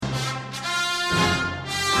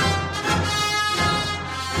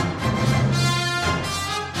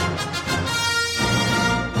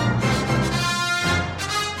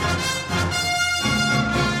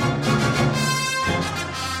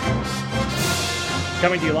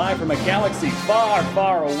Coming to you live from a galaxy far,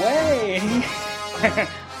 far away.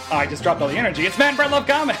 I just dropped all the energy. It's Matt and Brett Love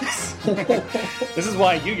Comics. This is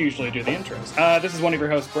why you usually do the intros. This is one of your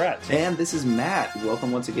hosts, Brett. And this is Matt.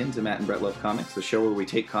 Welcome once again to Matt and Brett Love Comics, the show where we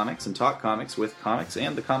take comics and talk comics with comics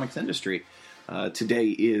and the comics industry. Today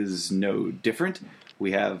is no different.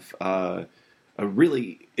 We have a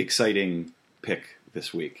really exciting pick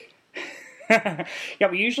this week. Yeah,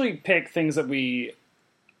 we usually pick things that we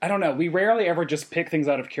rarely ever just pick things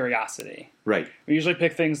out of curiosity. Right. We usually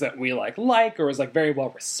pick things that we like or is very well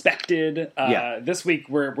respected. This week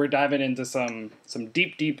we're diving into some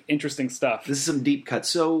deep, interesting stuff. This is some deep cuts.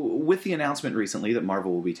 So with the announcement recently that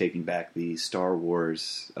Marvel will be taking back the Star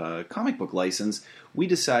Wars comic book license, we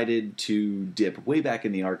decided to dip way back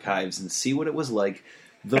in the archives and see what it was like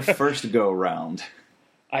the first go-around.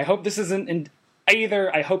 I hope this isn't...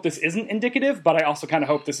 I hope this isn't indicative, but I also kind of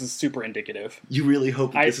hope this is super indicative. You really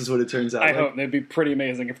hope this is what it turns out I hope. It'd be pretty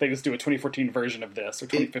amazing if they just do a 2014 version of this, or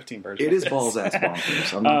 2015 version of this. It is balls-ass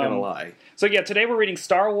bonkers, I'm not going to lie. So yeah, today we're reading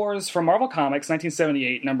Star Wars from Marvel Comics,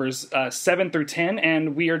 1978, numbers 7 through 10,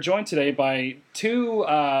 and we are joined today by two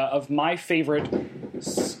of my favorite...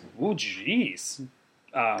 Ooh, jeez.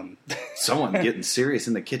 Someone getting serious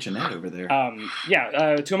in the kitchenette over there.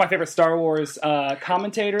 Two of my favorite Star Wars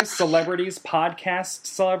commentators, celebrities, podcast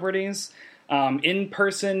celebrities,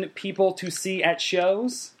 in-person people to see at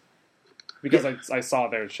shows, because I saw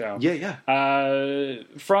their show. Yeah.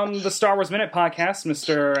 From the Star Wars Minute podcast,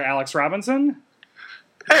 Mr. Alex Robinson.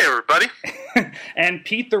 Hey, everybody. And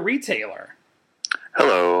Pete the Retailer.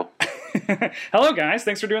 Hello. Hello, guys.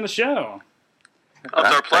 Thanks for doing the show. It's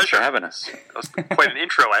our pleasure. Thanks for having us. That was quite an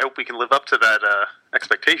intro. I hope we can live up to that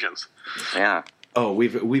expectations. Yeah. Oh,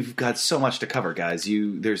 we've got so much to cover, guys.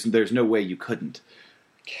 There's no way you couldn't.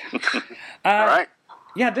 All right.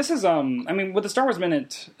 Yeah, this is with the Star Wars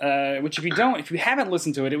Minute, which if you haven't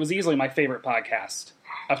listened to it, it was easily my favorite podcast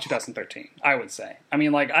of 2013, I would say.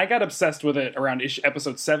 I got obsessed with it around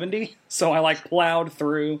episode 70, so I plowed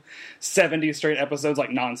through 70 straight episodes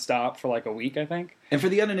nonstop for a week, I think. And for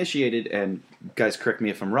the uninitiated, and guys, correct me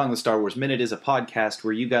if I'm wrong, the Star Wars Minute is a podcast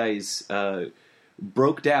where you guys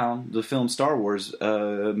broke down the film Star Wars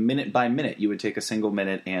minute by minute. You would take a single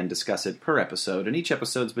minute and discuss it per episode, and each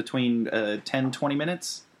episode's between 10-20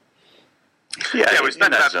 minutes. Yeah, we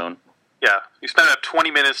spent that zone. Yeah, we spent about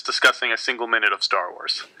 20 minutes discussing a single minute of Star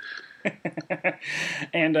Wars.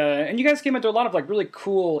 And you guys came into a lot of really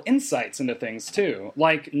cool insights into things too,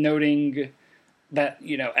 noting that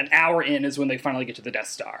an hour in is when they finally get to the Death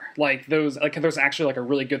Star. There's actually a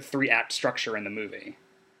really good 3-act structure in the movie.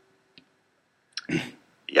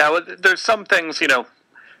 Yeah, well, there's some things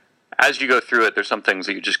as you go through it, there's some things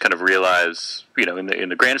that you just kind of realize in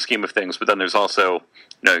the grand scheme of things. But then there's also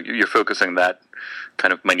you're focusing that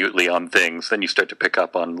kind of minutely on things. Then you start to pick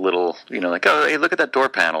up on little oh, hey, look at that door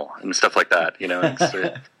panel and stuff like that.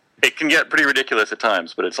 It can get pretty ridiculous at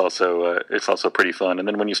times, but it's also pretty fun. And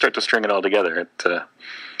then when you start to string it all together,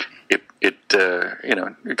 it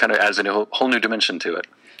kind of adds a whole new dimension to it.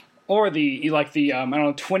 Or the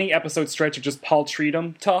 20 episode stretch of just Paul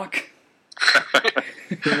Treatham talk.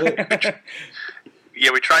 Yeah,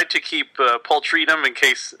 we tried to keep Paul Treatham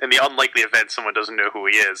in the unlikely event someone doesn't know who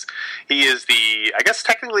he is. He is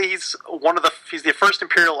technically he's the first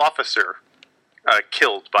Imperial officer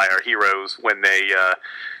killed by our heroes when they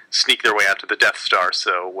sneak their way out to the Death Star.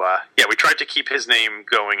 So, we tried to keep his name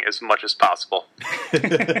going as much as possible.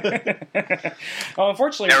 Well,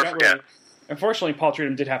 unfortunately, Never forget. Unfortunately, Paul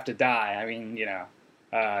Treatham did have to die.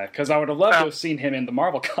 Because I would have loved to have seen him in the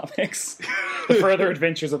Marvel comics, the further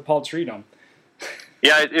adventures of Paul Treatham.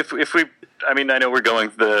 Yeah, if we, I know we're going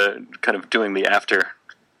doing the after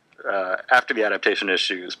the adaptation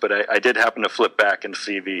issues, but I did happen to flip back and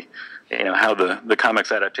see the, how the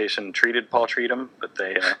comics adaptation treated Paul Treatham, but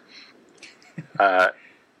they,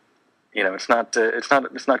 it's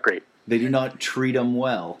not great. They do not treat him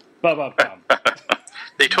well.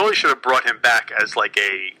 They totally should have brought him back as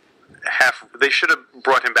they should have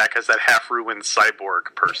brought him back as that half-ruined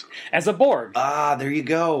cyborg person. As a Borg. Ah, there you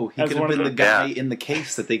go. He could have been the guy in the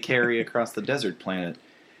case that they carry across the desert planet.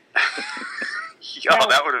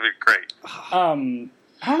 That would have been great. I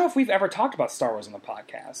don't know if we've ever talked about Star Wars on the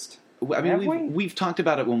podcast. We've talked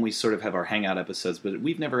about it when we sort of have our hangout episodes, but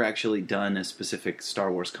we've never actually done a specific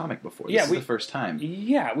Star Wars comic before. This is the first time.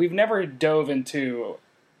 Yeah, we've never dove into...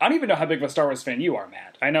 I don't even know how big of a Star Wars fan you are,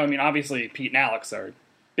 Matt. I know, obviously Pete and Alex are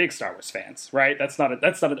big Star Wars fans, right? That's not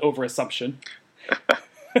an over-assumption.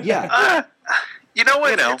 Yeah.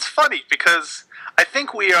 It's funny because I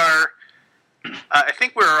think we are... I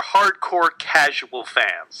think we're hardcore casual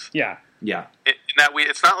fans. Yeah. Yeah. In that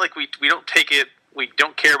it's not like we don't take it We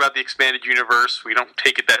don't care about the expanded universe. We don't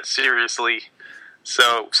take it that seriously.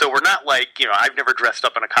 So we're not like, I've never dressed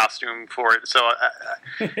up in a costume for it. So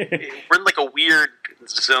we're in like a weird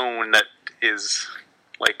zone that is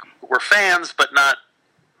like we're fans, but not.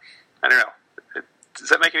 I don't know. Does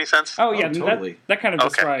that make any sense? Oh yeah, totally. That kind of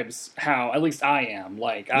describes how at least I am.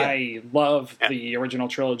 Like I love the original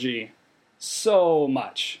trilogy so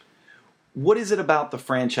much. What is it about the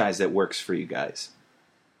franchise that works for you guys?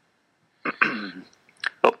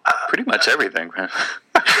 Well, pretty much everything.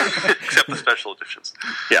 Except the special editions.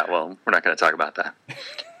 Yeah, well, we're not going to talk about that.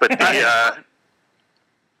 But the,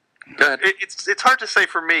 go ahead. It's hard to say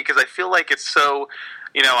for me because I feel like it's so.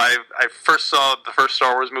 I first saw the first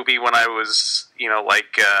Star Wars movie when I was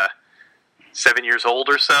 7 years old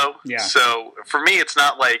or so. Yeah. So for me, it's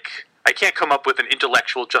not like I can't come up with an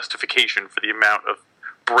intellectual justification for the amount of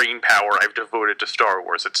brain power I've devoted to Star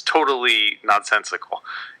Wars. It's totally nonsensical.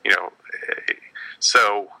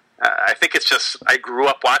 So I think it's just I grew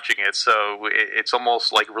up watching it, so it's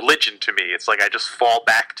almost like religion to me. It's like I just fall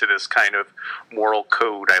back to this kind of moral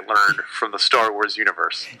code I learned from the Star Wars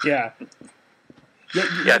universe. Yeah.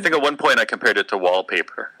 Yeah, I think at one point I compared it to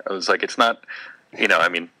wallpaper. I was like, it's not,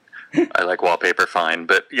 I like wallpaper fine,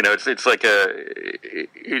 but, it's like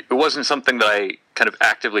it wasn't something that I kind of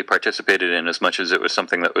actively participated in as much as it was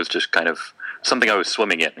something that was just kind of something I was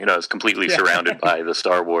swimming in. I was completely surrounded by the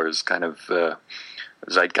Star Wars kind of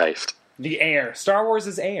zeitgeist. The air. Star Wars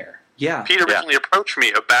is air. Yeah. Pete originally approached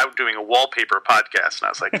me about doing a wallpaper podcast, and I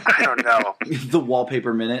was like, I don't know. The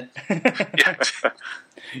Wallpaper Minute. Yeah.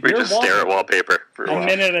 We just stare at wallpaper for a while.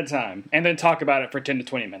 minute at a time, and then talk about it for 10 to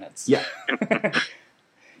 20 minutes. Yeah.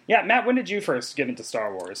 Yeah, Matt, when did you first get into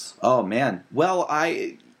Star Wars? Oh, man. Well,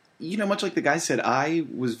 much like the guy said, I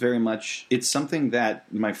was very much... It's something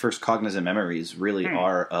that my first cognizant memories really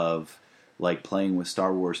are of, like, playing with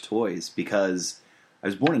Star Wars toys, because I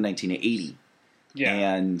was born in 1980. Yeah.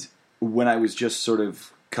 And when I was just sort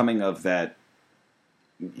of coming of that,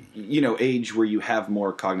 age where you have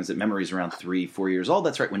more cognizant memories around 3-4 years old,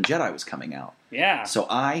 that's right when Jedi was coming out. Yeah. So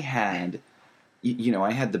I had...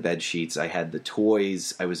 I had the bed sheets, I had the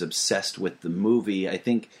toys, I was obsessed with the movie. I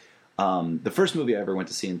think the first movie I ever went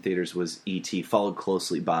to see in theaters was E.T., followed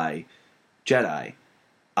closely by Jedi.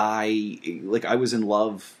 I was in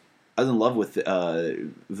love with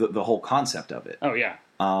the whole concept of it. Oh, yeah.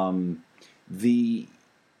 I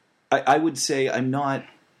would say I'm not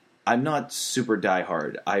super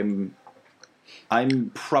diehard.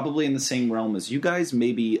 I'm probably in the same realm as you guys,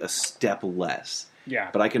 maybe a step less.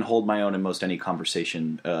 Yeah. But I can hold my own in most any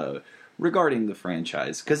conversation regarding the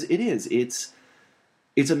franchise, because it's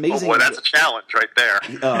amazing. Oh boy, that's a challenge right there.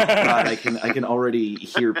 Oh God, I can already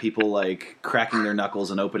hear people like cracking their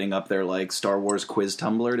knuckles and opening up their like Star Wars quiz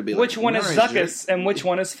tumbler to be which like, one is Zuckuss and which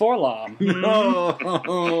one is Forlom?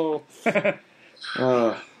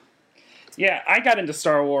 Yeah, I got into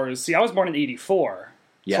Star Wars. See, I was born in '84.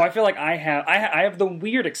 Yeah. So I feel like I have the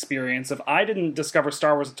weird experience of I didn't discover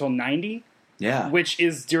Star Wars until '90. Yeah. Which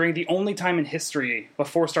is during the only time in history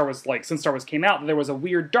before Star Wars, since Star Wars came out, that there was a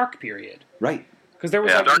weird dark period. Right. Because there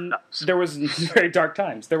was there was very dark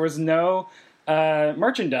times. There was no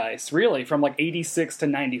merchandise really from 86 to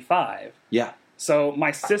 95. Yeah. So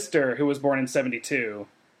my sister, who was born in '72,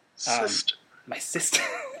 my sister,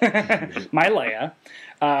 my Leia,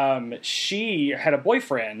 she had a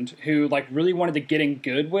boyfriend who really wanted to get in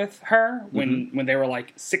good with her when they were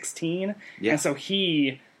 16. Yeah. And so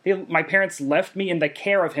my parents left me in the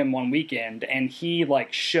care of him one weekend, and he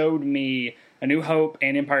showed me A New Hope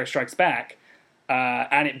and Empire Strikes Back,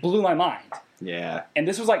 and it blew my mind. Yeah. And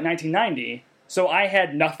this was 1990, so I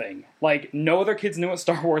had nothing. No other kids knew what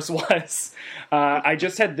Star Wars was. I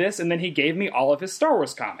just had this, and then he gave me all of his Star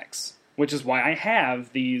Wars comics, which is why I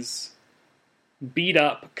have these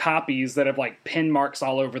beat-up copies that have pin marks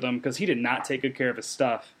all over them, because he did not take good care of his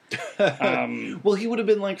stuff. Well, he would have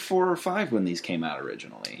been 4 or 5 when these came out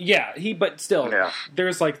originally. Yeah, but still,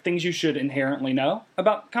 there's things you should inherently know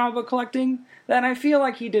about comic book collecting that I feel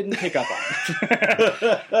like he didn't pick up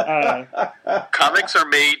on. Comics are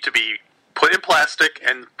made to be put in plastic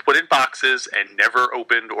and put in boxes and never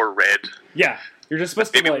opened or read. Yeah, you're just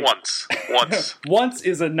supposed Maybe to once. Once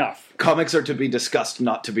is enough. Comics are to be discussed,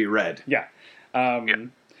 not to be read. Yeah.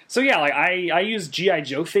 So yeah, I used G.I.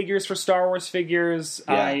 Joe figures for Star Wars figures.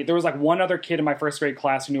 Yeah. There was one other kid in my first grade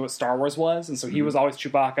class who knew what Star Wars was, and so he was always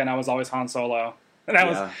Chewbacca and I was always Han Solo. And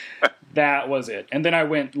that was it. And then I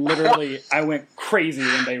went crazy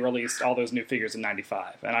when they released all those new figures in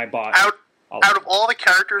 '95, and I bought out of all the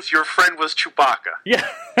characters, your friend was Chewbacca. Yeah.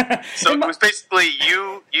 So it was basically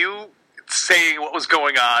you saying what was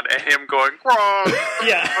going on and him going wrong.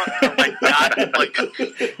 Yeah. God Like,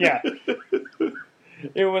 Yeah.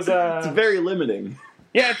 It was It's very limiting.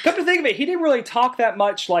 yeah, come to think of it, he didn't really talk that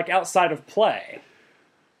much like outside of play.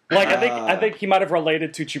 Like I think he might have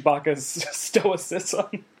related to Chewbacca's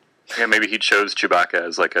stoicism. Yeah, maybe he chose Chewbacca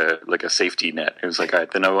as like a safety net. He was like, all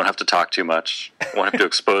right, then I won't have to talk too much. I won't have to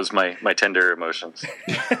expose my tender emotions.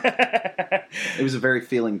 It was a very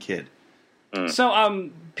feeling kid. So,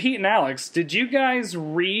 Pete and Alex, did you guys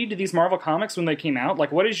read these Marvel comics when they came out?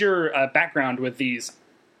 Like, what is your background with these?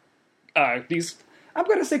 I'm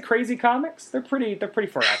going to say crazy comics. They're pretty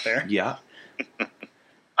far out there. Yeah.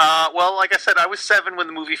 well, like I said, I was 7 when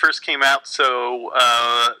the movie first came out, so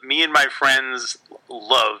me and my friends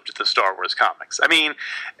loved the Star Wars comics. I mean,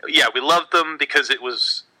 yeah, we loved them because it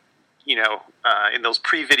was, in those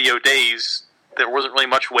pre-video days, there wasn't really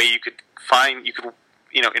much way you could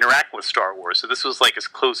interact with Star Wars. So this was like as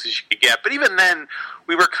close as you could get. But even then,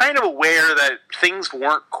 we were kind of aware that things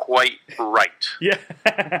weren't quite right.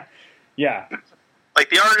 Yeah. Yeah. Like,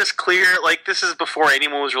 the artists this is before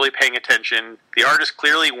anyone was really paying attention. The artists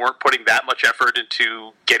clearly weren't putting that much effort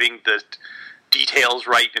into getting the details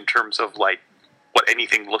right in terms of, like, what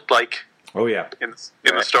anything looked like. Oh, yeah. In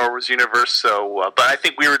the Star Wars universe. So, but I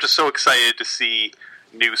think we were just so excited to see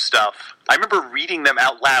new stuff. I remember reading them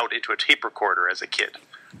out loud into a tape recorder as a kid.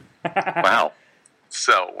 Wow.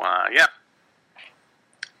 So, yeah.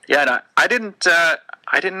 Yeah, and I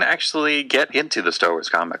didn't actually get into the Star Wars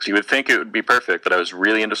comics. You would think it would be perfect that I was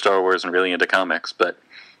really into Star Wars and really into comics, but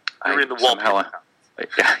You were in the wallpaper.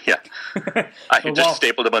 Yeah. I just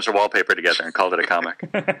stapled a bunch of wallpaper together and called it a comic.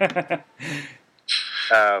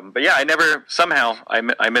 But yeah,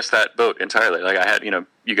 I missed that boat entirely. Like, I had,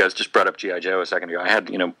 you guys just brought up G.I. Joe a second ago. I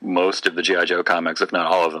had, most of the G.I. Joe comics, if not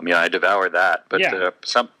all of them. Yeah, I devoured that. But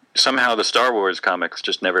somehow the Star Wars comics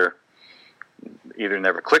just never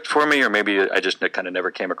clicked for me, or maybe I just kind of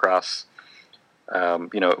never came across.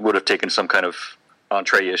 It would have taken some kind of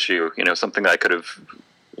entree issue, something that I could have,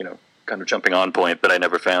 kind of jumping on point that I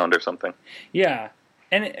never found or something. Yeah.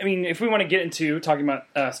 And, I mean, if we want to get into talking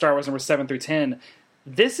about Star Wars numbers 7 through 10,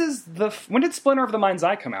 this is when did Splinter of the Mind's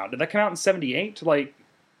Eye come out? Did that come out in 78? Like,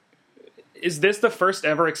 is this the first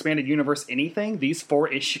ever expanded universe anything? These 4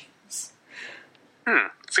 issues?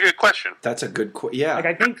 It's a good question. That's a good question. Yeah.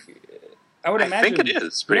 Like, I would imagine. I think it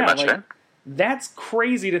is, pretty much, right? That's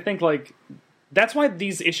crazy to think, like, that's why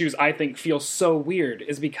these issues, I think, feel so weird,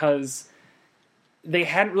 is because they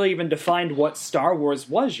hadn't really even defined what Star Wars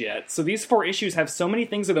was yet. So these 4 issues have so many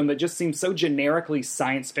things in them that just seem so generically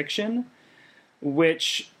science fiction,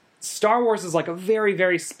 which Star Wars is like a very,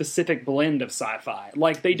 very specific blend of sci-fi.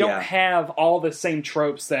 Like, they don't have all the same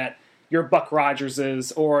tropes that your Buck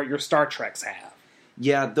Rogerses or your Star Treks have.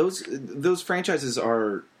 Yeah, those franchises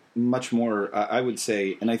are much more, I would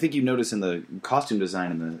say, and I think you notice in the costume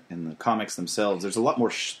design in the comics themselves, there's a lot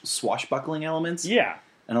more swashbuckling elements. Yeah.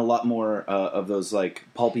 And a lot more of those, like,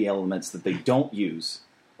 pulpy elements that they don't use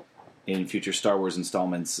in future Star Wars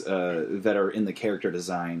installments that are in the character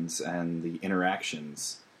designs and the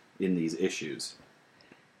interactions in these issues.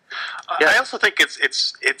 I also think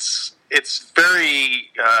it's very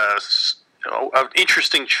an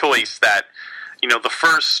interesting choice that, the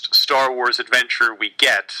first Star Wars adventure we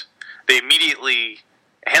get, they immediately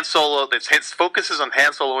Han Solo. It focuses on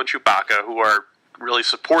Han Solo and Chewbacca, who are really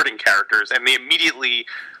supporting characters, and they immediately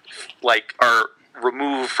are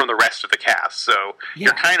removed from the rest of the cast. So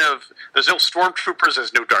you're kind of, there's no stormtroopers,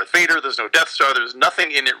 there's no Darth Vader, there's no Death Star, there's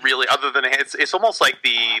nothing in it really other than it's almost like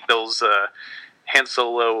those Han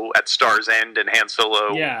Solo at Star's End and Han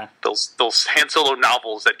Solo, those Han Solo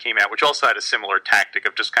novels that came out, which also had a similar tactic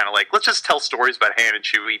of just kind of like, let's just tell stories about Han and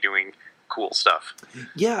Chewie doing cool stuff.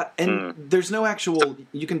 Yeah, and there's no actual,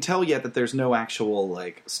 you can tell yet that there's no actual,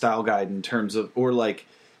 like, style guide in terms of, or, like,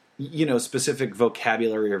 specific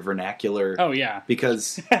vocabulary or vernacular. Oh, yeah.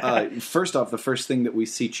 Because, first off, the first thing that we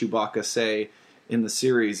see Chewbacca say in the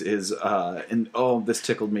series is, this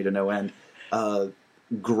tickled me to no end,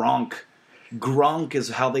 Gronk. Gronk is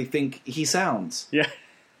how they think he sounds. Yeah.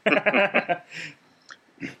 Yeah,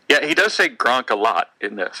 he does say Gronk a lot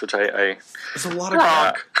in this, which I It's a lot of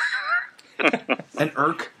Gronk. And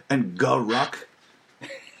Irk and Garuk.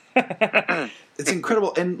 It's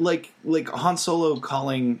incredible. And like Han Solo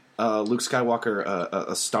calling Luke Skywalker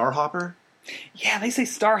a star hopper. Yeah, they say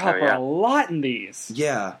star hopper a lot in these.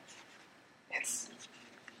 Yeah. It's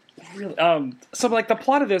really so like the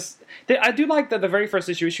plot of this, I do like that the very first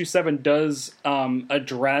issue 7 does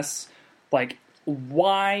address like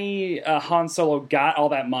why Han Solo got all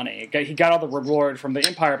that money. He got all the reward from the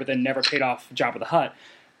Empire, but then never paid off Jabba the Hutt,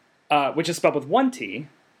 which is spelled with 1 T.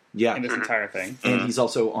 Yeah. In this entire thing. And he's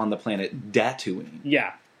also on the planet Datuine.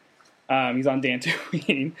 Yeah. He's on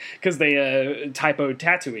Dantooine because they typoed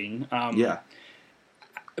Tatooine. Yeah.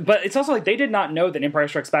 But it's also like they did not know that Empire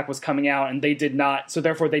Strikes Back was coming out, and they did not. So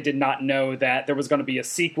therefore, they did not know that there was going to be a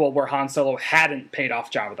sequel where Han Solo hadn't paid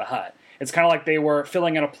off Jabba the Hutt. It's kind of like they were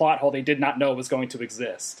filling in a plot hole they did not know was going to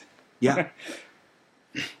exist. Yeah.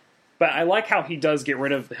 But I like how he does get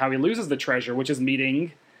rid of how he loses the treasure, which is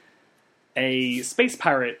meeting a space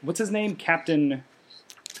pirate. What's his name? Captain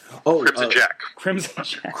Crimson Jack. Crimson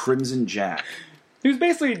Jack. Crimson Jack. He was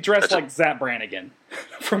basically dressed like Zap Brannigan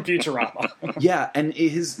from Futurama. Yeah, and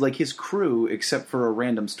his crew, except for a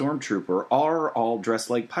random stormtrooper, are all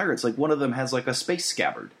dressed like pirates. Like one of them has like a space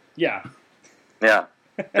scabbard. Yeah. Yeah.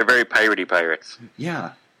 They're very piratey pirates.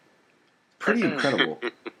 Yeah. Pretty incredible.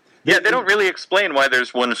 Yeah, they don't really explain why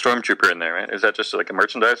there's one stormtrooper in there, right? Is that just like a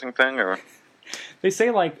merchandising thing, or They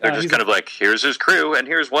say like they're just kind of like, here's his crew and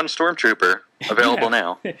here's one stormtrooper available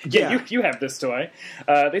now? Yeah, you have this toy.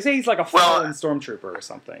 They say he's like a fallen stormtrooper or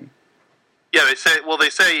something. Yeah, they say.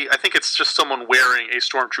 I think it's just someone wearing a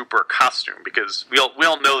stormtrooper costume because we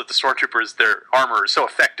all know that the stormtroopers, their armor is so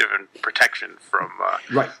effective in protection from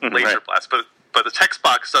laser blasts. But the text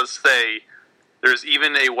box does say there's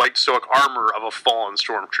even a white stoic armor of a fallen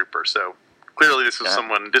stormtrooper. So clearly, this is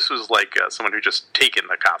someone. This was like someone who just taken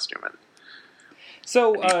the costume in.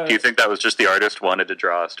 So, do you think that was just the artist wanted to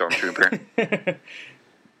draw a stormtrooper?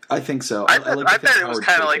 I think so. I bet it was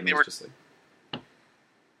kind of like they were.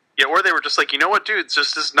 Yeah, or they were just like, you know what, dude?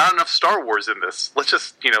 There's not enough Star Wars in this. Let's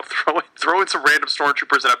just throw in some random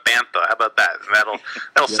stormtroopers and a bantha. How about that? And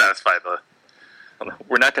that'll satisfy the.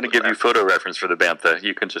 We're not going to give you photo reference for the bantha.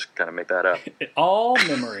 You can just kind of make that up. All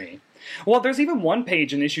memory. Well, there's even one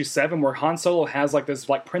page in issue 7 where Han Solo has like this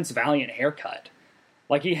like Prince Valiant haircut.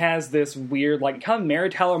 Like he has this weird like kind of Mary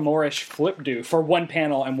Tyler Moore-ish flip do for one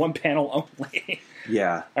panel and one panel only.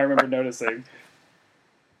 Yeah, I remember noticing.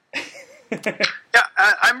 Yeah,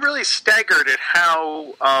 I'm really staggered at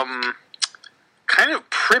how kind of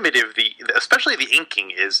primitive especially the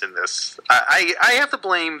inking is in this. I have to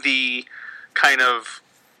blame the kind of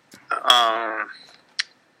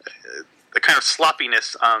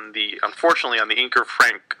sloppiness unfortunately on the inker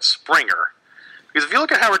Frank Springer, because if you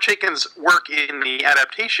look at Howard Chaykin's work in the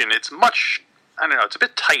adaptation, it's much. I don't know. It's a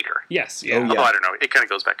bit tighter. Yes. Yeah. Although I don't know. It kind of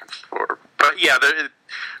goes back and forth. But yeah,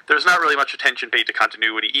 there's not really much attention paid to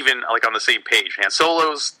continuity, even like on the same page. Han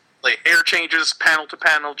Solo's like hair changes panel to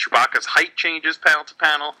panel. Chewbacca's height changes panel to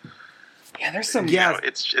panel. Yeah, there's some. Yeah,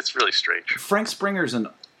 it's really strange. Frank Springer's an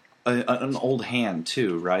old hand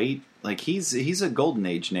too, right? Like he's a golden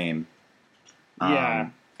age name. Yeah.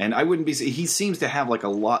 And I wouldn't be. He seems to have like a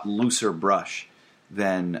lot looser brush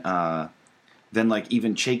than like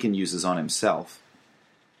even Chaykin uses on himself.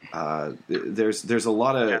 There's a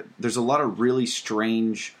lot of really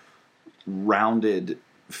strange, rounded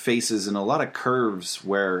faces and a lot of curves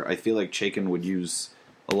where I feel like Chaykin would use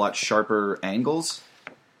a lot sharper angles,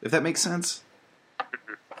 if that makes sense.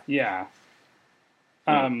 Yeah.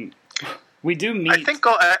 We do meet. I think.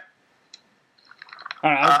 I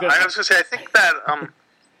was going to say. I think that.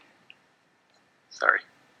 Sorry.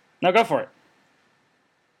 No, go for it.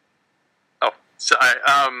 Oh, so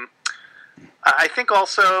I think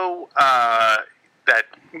also that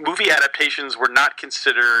movie adaptations were not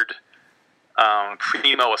considered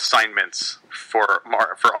primo assignments for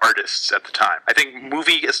artists at the time. I think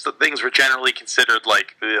movie things were generally considered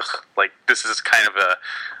like this is kind of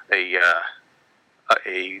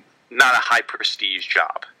a not a high prestige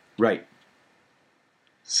job. Right.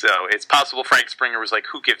 So it's possible Frank Springer was like,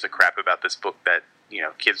 "Who gives a crap about this book that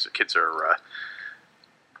kids are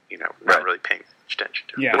not really paying attention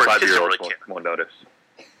to?" Yeah, or 5-year-olds really won't notice.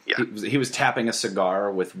 Yeah, he was tapping a cigar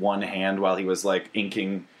with one hand while he was like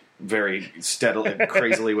inking very steadily,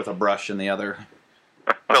 crazily with a brush in the other.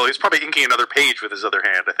 Well, he was probably inking another page with his other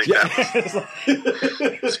hand. I think that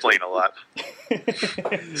would explain a lot.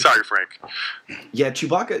 Sorry, Frank. Yeah,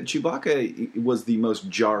 Chewbacca was the most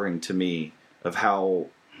jarring to me of how,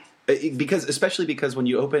 especially because when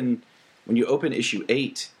you open issue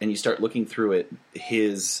 8 and you start looking through it,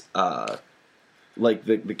 his like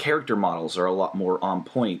the character models are a lot more on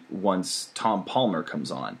point once Tom Palmer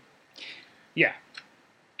comes on. Yeah.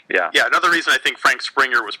 Yeah. Yeah, another reason I think Frank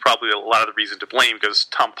Springer was probably a lot of the reason to blame, because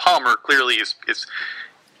Tom Palmer clearly is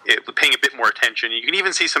paying a bit more attention. You can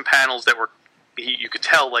even see some panels that you could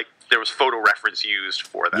tell like there was photo reference used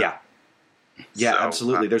for them. Yeah. Yeah, So,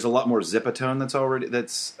 absolutely. There's a lot more zipatone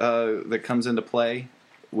that comes into play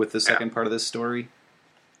with the second part of this story.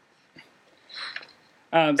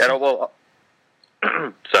 Sorry. I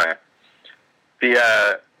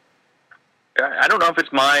don't know if it's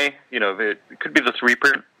it could be the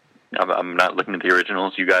 3-print I'm not looking at the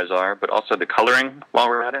originals, you guys are, but also the coloring while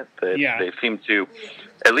we're at it. They seem to,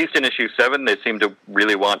 at least in issue 7, they seem to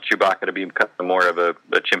really want Chewbacca to be more of a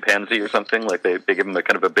chimpanzee or something. Like they give him a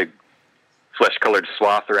kind of a big flesh-colored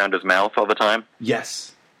swath around his mouth all the time.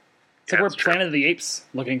 Yes. It's like we're Planet of the Apes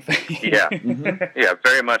looking thing. Yeah. Yeah,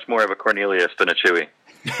 very much more of a Cornelius than a Chewie.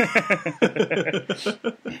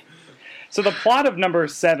 So the plot of number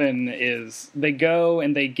 7 is they go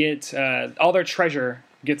and they get all their treasure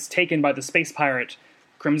gets taken by the space pirate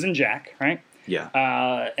Crimson Jack, right?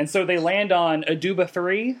 Yeah. And so they land on Aduba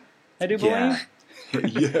 3, I do believe.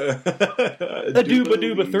 Yeah.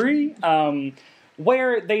 Aduba 3,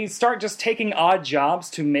 where they start just taking odd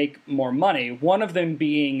jobs to make more money. One of them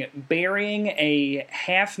being burying a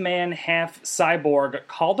half-man, half-cyborg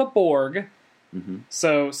called a Borg. Mm-hmm.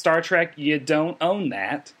 So Star Trek, you don't own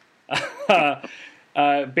that.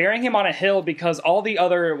 Burying him on a hill because all the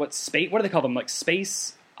other what do they call them? Like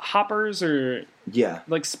space hoppers or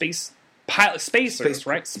like spacers,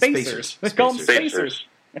 right? Spacers. They call them spacers.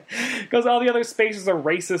 Because all the other spacers are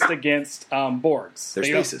racist against Borgs. They're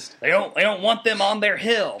spacist. They don't want them on their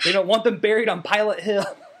hill. They don't want them buried on Pilot Hill.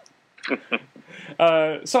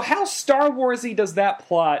 So how Star Warsy does that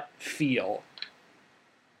plot feel?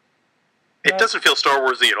 It doesn't feel Star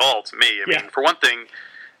Warsy at all to me. I mean, for one thing,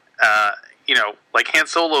 like Han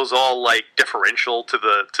Solo's all like deferential to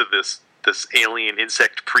this alien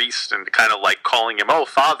insect priest and kind of like calling him, oh,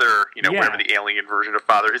 father, whatever the alien version of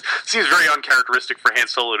father is. Seems very uncharacteristic for Han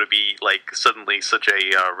Solo to be like suddenly such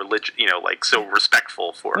a religion, like so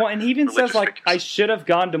respectful for. Well, and he even says like, figures. I should have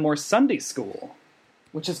gone to more Sunday school,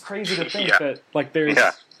 which is crazy to think that like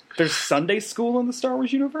there's Sunday school in the Star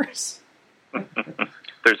Wars universe.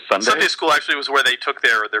 There's Sunday school actually was where they took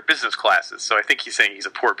their business classes, so I think he's saying he's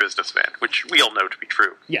a poor businessman, which we all know to be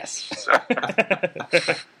true. Yes. So.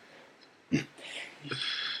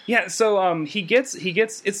 Yeah, so he gets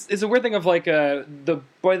it's a weird thing of like the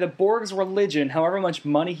Borg's religion, however much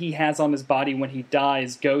money he has on his body when he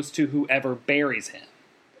dies goes to whoever buries him.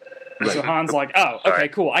 Right. So Han's like, oh, okay,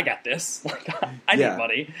 cool, I got this. Like, I need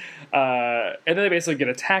money. And then they basically get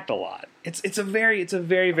attacked a lot. It's a very,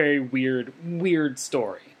 very weird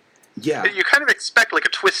story. Yeah. You kind of expect like a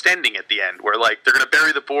twist ending at the end where like they're going to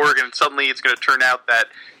bury the Borg and suddenly it's going to turn out that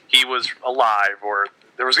he was alive, or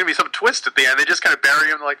there was going to be some twist at the end. They just kind of bury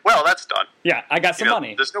him like, well, that's done. Yeah, I got some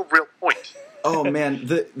money. There's no real point. Oh man,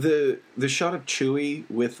 the shot of Chewie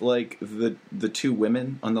with like the two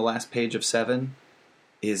women on the last page of 7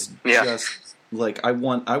 is just like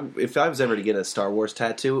if I was ever to get a Star Wars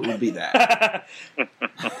tattoo, it would be that.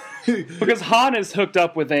 Because Han is hooked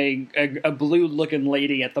up with a blue-looking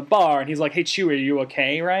lady at the bar, and he's like, hey, Chewie, are you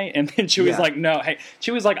okay, right? And then Chewie's like, no. Hey,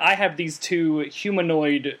 Chewie's like, I have these 2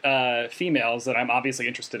 humanoid females that I'm obviously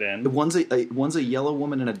interested in. One's a yellow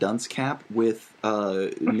woman in a dunce cap with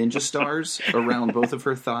ninja stars around both of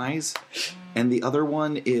her thighs, and the other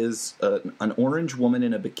one is an orange woman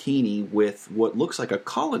in a bikini with what looks like a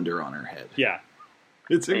colander on her head. Yeah.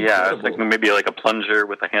 It's incredible. Yeah, it's like maybe like a plunger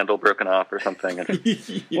with a handle broken off or something.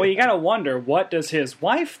 Well, you gotta wonder, what does his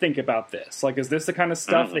wife think about this? Like, is this the kind of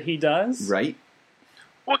stuff that he does? Right.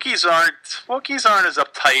 Wookiees aren't as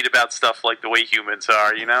uptight about stuff like the way humans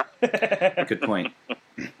are, you know? Good point.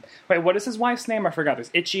 Wait, what is his wife's name? I forgot.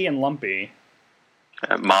 There's Itchy and Lumpy.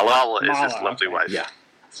 Mala is his lovely wife. Yeah.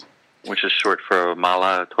 Which is short for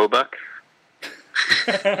Mala Tobak.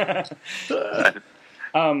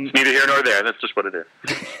 Neither here nor there. That's just what it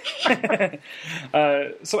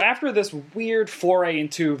is. So after this weird foray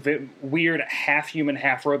into weird half-human,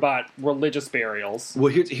 half-robot religious burials...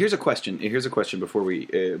 Well, here's a question. Here's a question before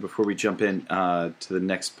we jump in to the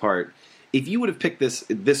next part. If you would have picked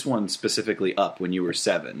this one specifically up when you were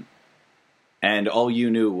 7, and all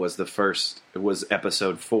you knew was was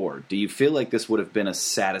episode 4, do you feel like this would have been a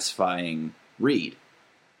satisfying read?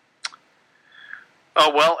 Oh,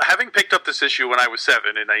 well, having picked up this issue when I was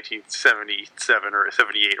 7 in 1977 or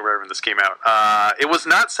 78 or wherever this came out, it was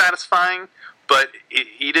not satisfying, but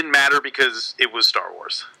it didn't matter because it was Star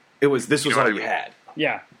Wars. This was all you had.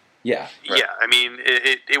 Yeah. Yeah. Right. Yeah, I mean,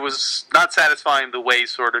 it was not satisfying the way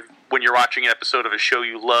sort of when you're watching an episode of a show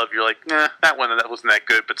you love, you're like, nah, that wasn't that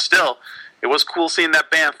good, but still, it was cool seeing that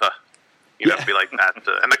bantha. To be like that.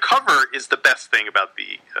 And the cover is the best thing about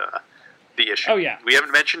the issue. Oh, yeah. We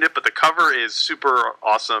haven't mentioned it, but the cover is super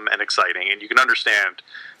awesome and exciting, and you can understand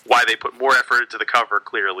why they put more effort into the cover,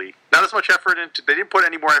 clearly. Not as much effort they didn't put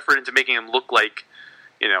any more effort into making him look like,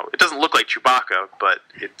 it doesn't look like Chewbacca, but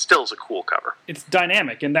it still is a cool cover. It's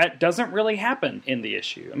dynamic, and that doesn't really happen in the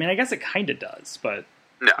issue. I mean, I guess it kind of does, but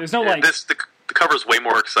no, there's no, like... The cover is way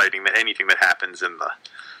more exciting than anything that happens in the...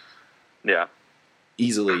 Yeah.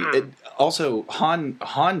 easily. Also,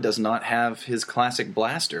 Han does not have his classic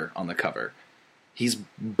blaster on the cover. He's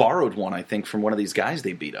borrowed one, I think, from one of these guys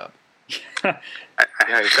they beat up. Yeah,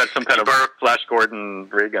 he's got some kind of Flash Gordon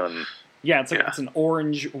ray gun. Yeah, it's an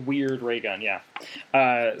orange, weird ray gun, yeah.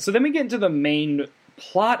 So then we get into the main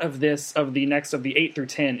plot of the 8 through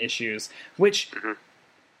 10 issues, which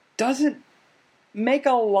doesn't make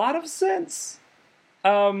a lot of sense.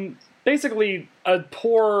 Basically, a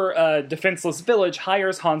poor, defenseless village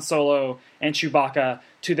hires Han Solo and Chewbacca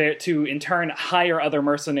to in turn hire other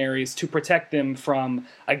mercenaries to protect them from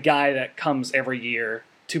a guy that comes every year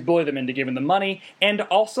to bully them into giving them money, and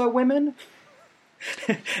also women,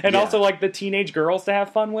 and also like the teenage girls to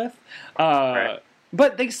have fun with. Right.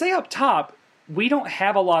 But they say up top, we don't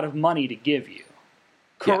have a lot of money to give you.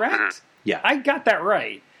 Correct? Yeah. I got that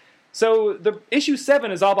right. So the issue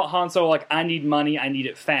 7 is all about Han Solo, like, I need money, I need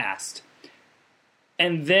it fast.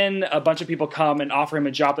 And then a bunch of people come and offer him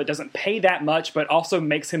a job that doesn't pay that much, but also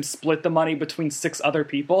makes him split the money between 6 other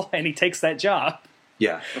people, and he takes that job.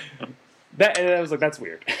 Yeah. I was like, that's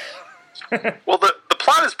weird. Well, the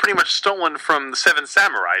plot is pretty much stolen from the Seven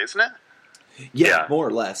Samurai, isn't it? Yeah, more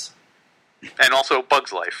or less. And also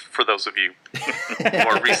Bug's Life, for those of you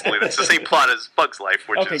more recently. That's the same plot as Bug's Life,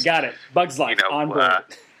 which Okay, is... got it. Bug's Life, on board.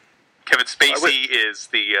 Kevin Spacey is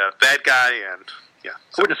the bad guy, and I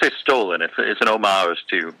wouldn't say stolen. It's an homage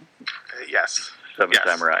to yes. Seven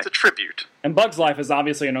Samurai. It's a tribute. And Bug's Life is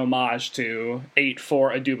obviously an homage to 8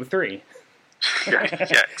 for Aduba 3. Yeah,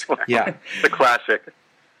 exactly. Yeah. The classic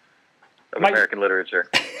of American literature.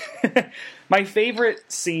 My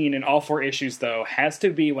favorite scene in all 4 issues, though, has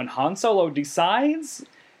to be when Han Solo decides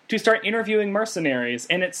to start interviewing mercenaries,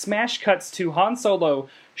 and it smash cuts to Han Solo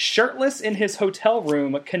shirtless in his hotel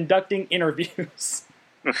room conducting interviews.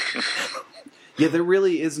 Yeah, there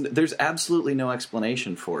really isn't. There's absolutely no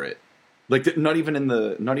explanation for it. Like, not even in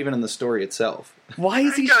the story itself. Why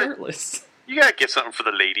is he shirtless? You gotta give something for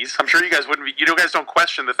the ladies. I'm sure you guys wouldn't be... You guys don't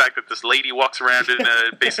question the fact that this lady walks around in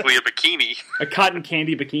basically a bikini. A cotton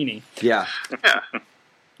candy bikini. Yeah. Yeah.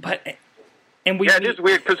 But... And we it is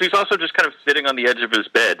weird, because he's also just kind of sitting on the edge of his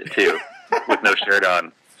bed, too, with no shirt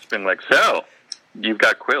on. Just being like, so, you've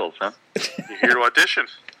got quills, huh? You're here to audition.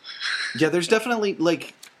 Yeah, there's definitely,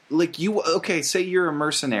 like you... Okay, say you're a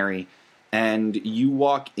mercenary, and you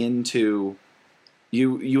walk into...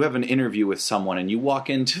 You have an interview with someone, and you walk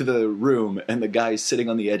into the room, and the guy's sitting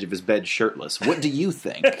on the edge of his bed shirtless. What do you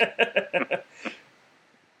think?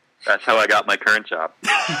 That's how I got my current job.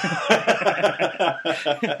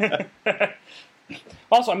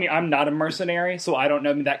 Also, I mean, I'm not a mercenary, so I don't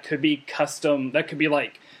know. I mean, that could be custom. That could be,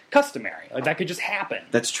 like, customary. Like, that could just happen.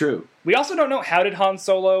 That's true. We also don't know, how did Han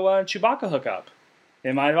Solo and Chewbacca hook up?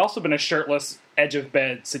 It might have also been a shirtless,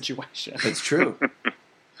 edge-of-bed situation. That's true.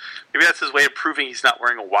 Maybe that's his way of proving he's not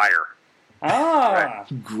wearing a wire. Ah!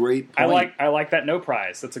 Great point. I like that no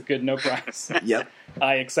prize. That's a good no prize. Yep.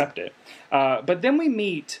 I accept it. But then we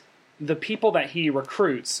meet the people that he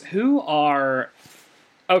recruits, who are...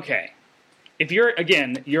 Okay. If you're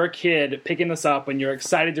a kid picking this up and you're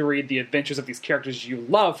excited to read the adventures of these characters you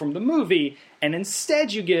love from the movie, and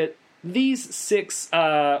instead you get these 6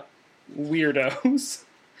 weirdos.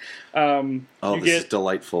 This is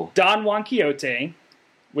delightful. Don Juan Quixote,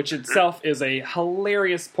 which itself is a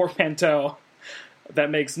hilarious portmanteau that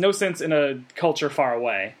makes no sense in a culture far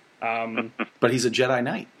away. But he's a Jedi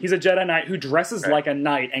Knight. He's a Jedi Knight who dresses like a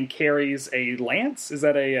knight and carries a lance. Is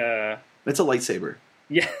that a... It's a lightsaber.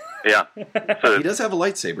 Yeah. Yeah. So, He does have a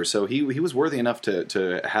lightsaber, so he was worthy enough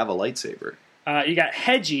to have a lightsaber. You got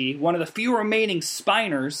Hedgie, one of the few remaining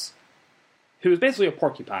Spiners, who is basically a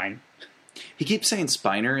porcupine. He keeps saying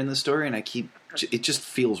Spiner in the story, and it just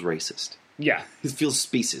feels racist. Yeah. It feels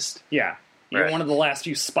speciest. Yeah. You're Right. one of the last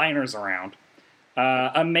few Spiners around.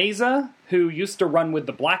 Ameza, who used to run with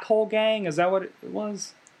the Black Hole Gang, is that what it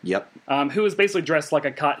was? Yep. Who is basically dressed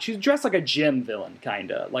like she's dressed like a gym villain,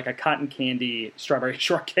 kinda. Like a cotton candy, strawberry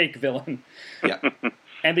shortcake villain. Yeah.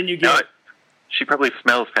 And then you no, get... she probably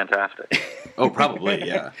smells fantastic. Oh, probably,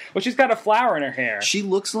 yeah. Well, she's got a flower in her hair. She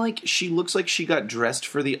looks like she got dressed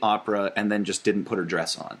for the opera and then just didn't put her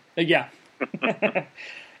dress on. Yeah.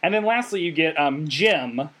 And then lastly, you get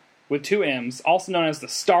Jim, with 2 M's, also known as the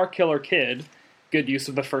Star Killer Kid, good use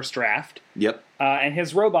of the first draft, Yep. and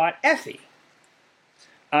his robot, Effie.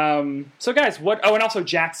 So guys, what... Oh, and also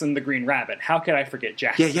Jackson the Green Rabbit. How could I forget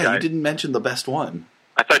Jackson? Yeah, you didn't mention the best one.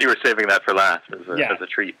 I thought you were saving that for last as a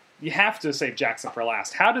treat. You have to save Jackson for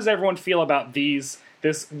last. How does everyone feel about these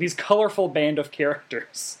colorful band of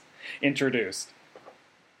characters introduced?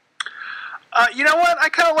 You know what? I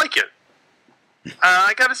kind of like it.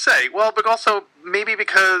 I gotta say. Well, but also maybe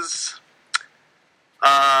because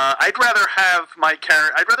I'd rather have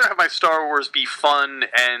my Star Wars be fun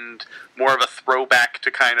and more of a throwback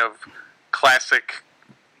to kind of classic,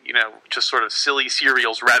 just sort of silly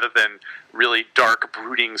serials rather than really dark,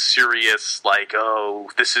 brooding, serious, like, oh,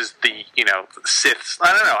 this is the, Siths.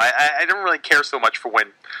 I don't know. I don't really care so much for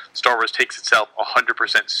when Star Wars takes itself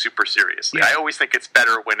 100% super seriously. Yeah. I always think it's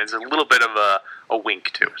better when there's a little bit of a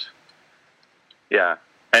wink to it. Yeah,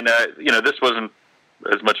 and this wasn't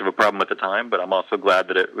as much of a problem at the time, but I'm also glad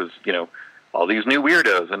that it was, all these new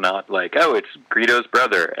weirdos and not like, oh, it's Greedo's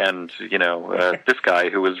brother and, this guy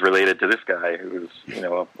who was related to this guy who was,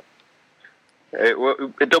 it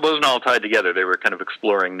wasn't all tied together. They were kind of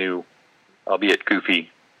exploring new, albeit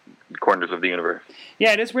goofy, corners of the universe.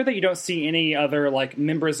 Yeah, it is weird that you don't see any other, like,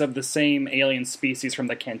 members of the same alien species from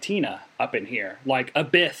the Cantina up in here, like a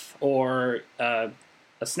Biff or a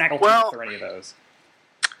Snaggletooth or any of those.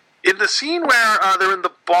 In the scene where they're in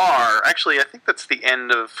the bar, actually, I think that's the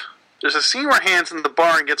end of... There's a scene where Han's in the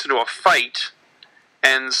bar and gets into a fight,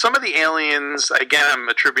 and some of the aliens, again, I'm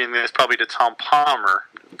attributing this probably to Tom Palmer,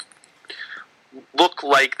 look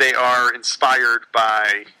like they are inspired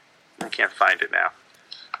by... I can't find it now.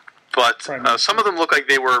 But some of them look like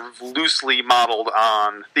they were loosely modeled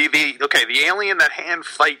on... The alien that Han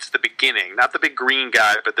fights at the beginning, not the big green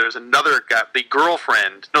guy, but there's another guy, the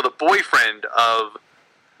boyfriend of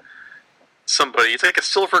somebody. It's like a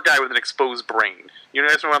silver guy with an exposed brain. You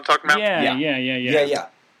guys know what I'm talking about? Yeah.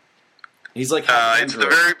 He's like it's the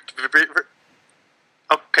very,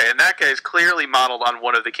 okay, and that guy is clearly modeled on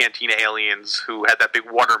one of the Cantina aliens who had that big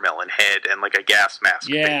watermelon head and like a gas mask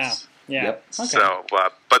face. Yeah. Yep. Okay. So,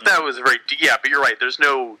 but that was very... Yeah, but you're right. There's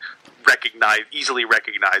no easily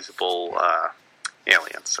recognizable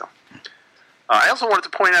aliens. So, I also wanted to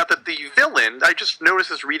point out that the villain... I just noticed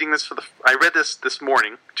this reading this I read this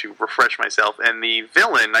morning to refresh myself, and the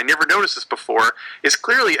villain, I never noticed this before, is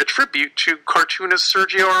clearly a tribute to cartoonist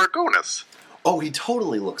Sergio Aragonés. Oh, he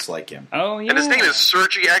totally looks like him. Oh, yeah. And his name is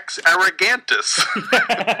Sergi X Aragantis.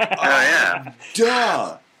 Oh, yeah.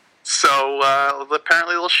 Duh! So,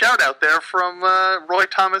 apparently a little shout-out there from Roy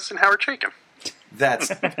Thomas and Howard Chaykin.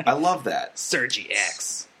 I love that. Sergi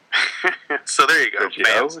X. So there you go,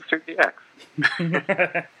 fans. Sergi X.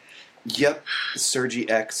 Yep, Sergi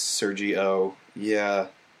X, Sergio. Yeah.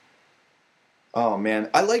 Oh man,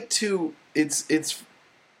 I like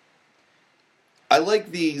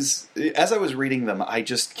these. As I was reading them, I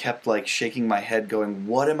just kept like shaking my head, going,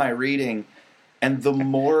 "What am I reading?" And the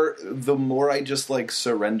more I just like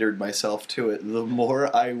surrendered myself to it, the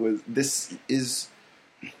more I was. This is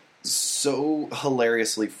so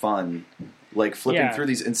hilariously fun. Like flipping through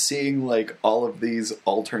these and seeing like all of these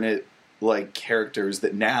alternate like characters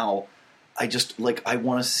that now I just like I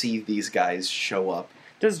want to see these guys show up.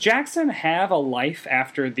 Does Jackson have a life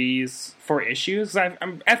after these 4 issues?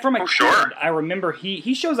 From a kid, I remember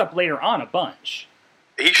he shows up later on a bunch.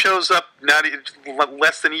 He shows up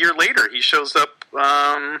less than a year later. He shows up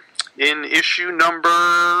in issue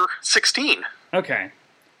number 16. Okay.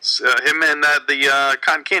 Him and the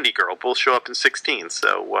Cotton Candy Girl both show up in 16.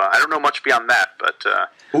 So I don't know much beyond that, but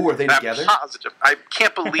are they together? Positive. I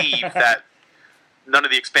can't believe that none of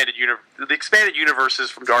the expanded universes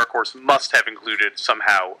from Dark Horse must have included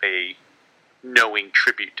somehow a knowing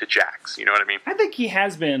tribute to Jax. You know what I mean? I think he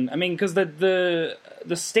has been. I mean, because the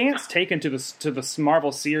stance taken to the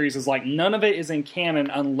Marvel series is like none of it is in canon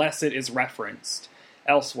unless it is referenced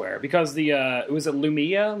elsewhere. Because was it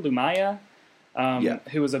Lumaya?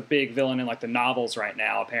 Who was a big villain in like the novels right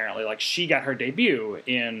now, apparently. Like she got her debut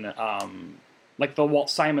in like the Walt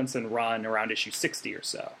Simonson run around issue 60 or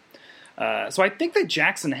so. So I think that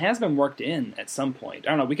Jackson has been worked in at some point.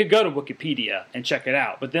 I don't know, we could go to Wikipedia and check it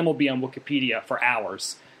out, but then we'll be on Wikipedia for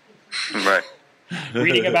hours. Right.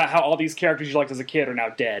 Reading about how all these characters you liked as a kid are now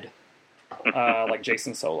dead. Like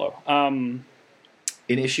Jason Solo. In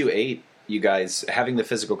issue 8, you guys, having the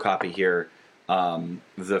physical copy here,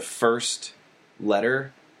 the first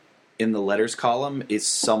letter in the letters column is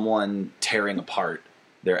someone tearing apart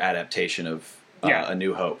their adaptation of A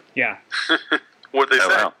New Hope. Yeah. What they say?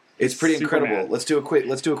 Wow. It's pretty Superman. incredible. Let's do a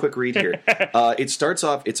quick read here. It starts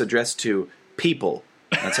off. It's addressed to people.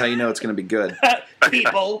 That's how you know it's going to be good.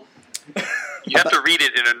 People. You have to read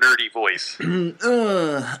it in a nerdy voice.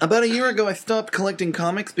 About a year ago, I stopped collecting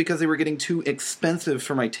comics because they were getting too expensive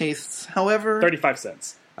for my tastes. However, 35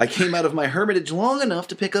 cents. I came out of my hermitage long enough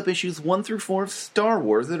to pick up issues 1 through 4 of Star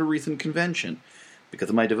Wars at a recent convention. Because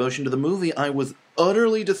of my devotion to the movie, I was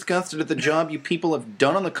utterly disgusted at the job you people have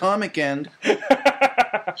done on the comic end.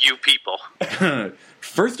 You people.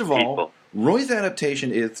 First of all, Roy's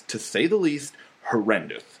adaptation is, to say the least,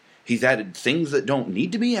 horrendous. He's added things that don't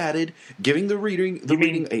need to be added, giving the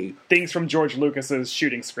reading a... Things from George Lucas's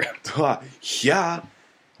shooting script. Yeah.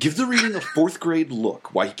 Give the reading a fourth-grade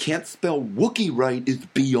look. Why he can't spell Wookiee right is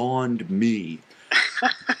beyond me.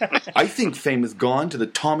 I think fame has gone to the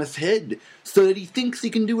Thomas Head, so that he thinks he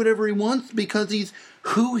can do whatever he wants because he's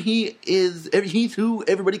who he is. He's who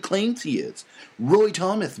everybody claims he is. Roy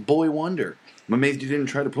Thomas, boy wonder. I'm amazed you didn't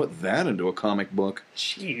try to put that into a comic book.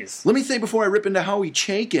 Jeez. Let me say before I rip into Howie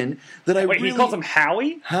Chaykin that I Wait, he calls him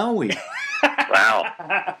Howie? Howie. Wow.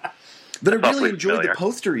 That I That's really awfully enjoyed familiar. the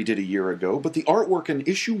poster he did a year ago, but the artwork in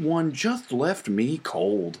issue 1 just left me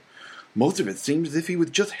cold. Most of it seemed as if he was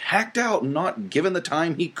just hacked out and not given the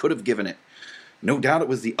time he could have given it. No doubt it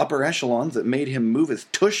was the upper echelons that made him move his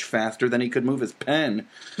tush faster than he could move his pen.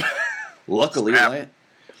 Luckily,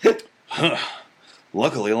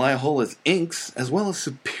 Liahola's inks, as well as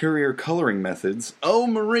superior coloring methods. Oh,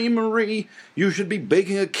 Marie, you should be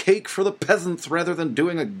baking a cake for the peasants rather than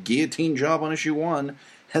doing a guillotine job on issue 1,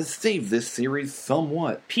 has saved this series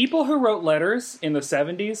somewhat. People who wrote letters in the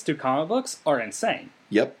 70s to comic books are insane.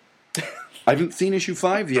 Yep. I haven't seen issue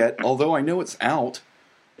 5 yet, although I know it's out.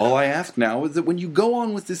 All I ask now is that when you go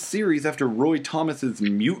on with this series after Roy Thomas's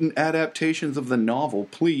mutant adaptations of the novel,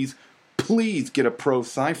 please get a pro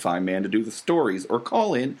sci-fi man to do the stories, or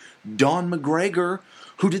call in Don McGregor,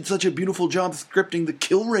 who did such a beautiful job scripting the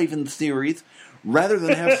Killraven series, rather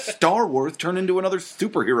than have Star Wars turn into another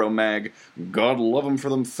superhero mag. God love them for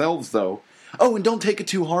themselves, though. Oh, and don't take it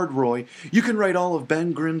too hard, Roy. You can write all of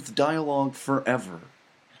Ben Grimm's dialogue forever.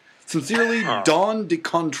 Sincerely, Don de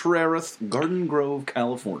Contreras, Garden Grove,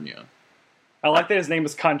 California. I like that his name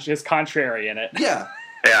is contrary in it. Yeah.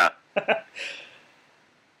 Yeah. That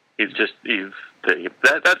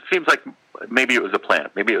seems like maybe it was a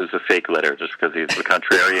plant. Maybe it was a fake letter just because he's the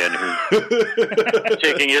contrarian who's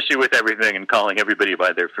taking issue with everything and calling everybody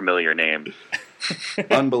by their familiar names.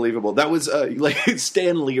 Unbelievable. That was,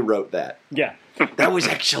 Stan Lee wrote that. Yeah. That was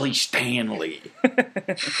actually Stan Lee.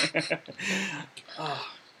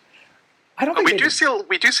 I don't think We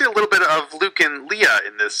do see a little bit of Luke and Leia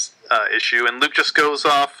in this issue, and Luke just goes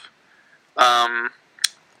off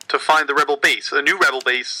to find the rebel base, a new rebel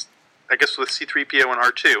base, I guess with C-3PO and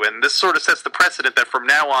R2, and this sort of sets the precedent that from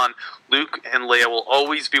now on, Luke and Leia will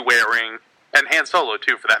always be wearing, and Han Solo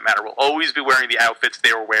too, for that matter, will always be wearing the outfits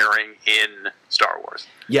they were wearing in Star Wars.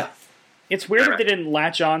 Yeah. It's weird that they didn't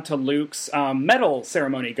latch on to Luke's medal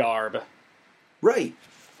ceremony garb. Right.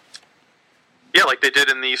 Yeah, like they did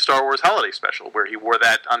in the Star Wars Holiday Special, where he wore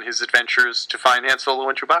that on his adventures to find Han Solo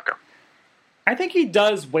and Chewbacca. I think he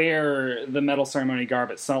does wear the medal ceremony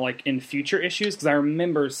garb at some, like, in future issues, because I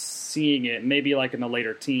remember seeing it, maybe, like, in the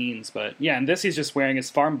later teens, but, yeah, in this he's just wearing his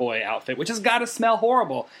farm boy outfit, which has got to smell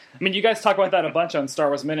horrible. I mean, you guys talk about that a bunch on Star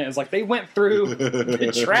Wars Minute, it's like, they went through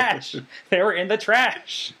the trash. They were in the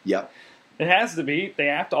trash. Yep. It has to be. They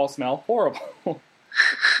have to all smell horrible.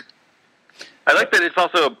 I like that it's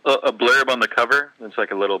also a blurb on the cover. It's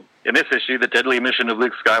like a little, in this issue, the deadly mission of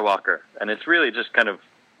Luke Skywalker. And it's really just kind of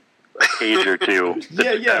a page or two.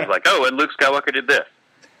 Kind of like, oh, and Luke Skywalker did this.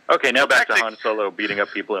 Okay, now back to Han Solo beating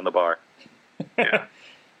up people in the bar. Yeah.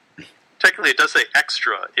 Technically, it does say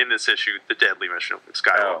extra in this issue, the deadly mission of Luke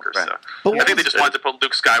Skywalker. Oh, right. So I think they just wanted to put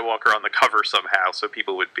Luke Skywalker on the cover somehow, so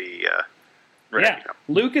people would be ready. Yeah,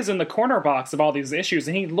 Luke is in the corner box of all these issues,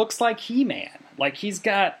 and he looks like He-Man. Like, he's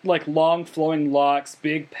got, like, long flowing locks,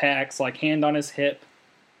 big pecs, like, hand on his hip.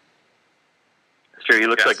 Sure, he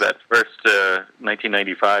looks like that first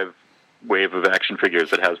 1995 wave of action figures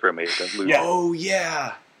that Hasbro made. Luke. Yeah. Oh,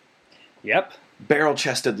 yeah. Yep.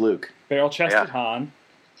 Barrel-chested Luke. Barrel-chested Han.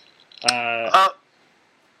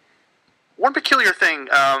 One peculiar thing,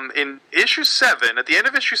 in issue 7, at the end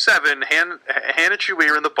of issue 7, Han and Chewie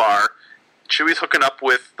are in the bar. Chewie's hooking up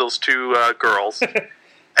with those two girls.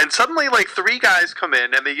 And suddenly, like, 3 guys come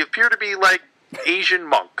in, and they appear to be, like, Asian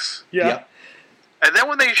monks. Yeah. Yep. And then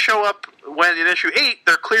when they show up, when in issue 8,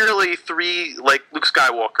 they're clearly 3, like, Luke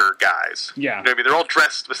Skywalker guys. Yeah. You know what I mean? They're all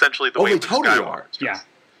dressed essentially the way they Luke totally Skywalker are. is dressed.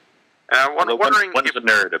 Yeah. And I'm wondering one's if... a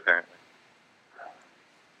nerd, apparently.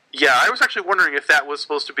 Yeah, I was actually wondering if that was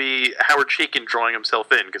supposed to be Howard Chaykin drawing himself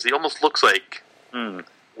in, because he almost looks like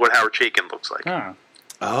what Howard Chaykin looks like. Huh.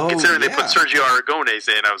 Oh, Considering yeah. they put Sergio Aragonés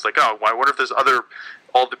in, I was like, oh, I wonder if there's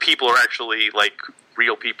all the people are actually, like,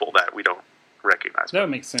 real people that we don't recognize. That would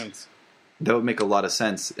make sense. That would make a lot of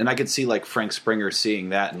sense. And I could see, like, Frank Springer seeing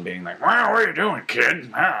that and being like, wow, what are you doing,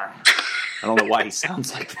 kid? I don't know why he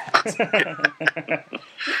sounds like that.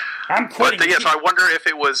 I'm quitting. But, yeah, so I wonder if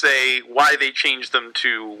it was why they changed them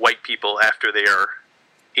to white people after they are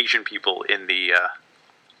Asian people in the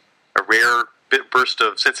a rare burst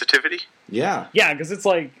of sensitivity. Yeah. Yeah, because it's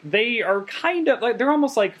like they are kind of like they're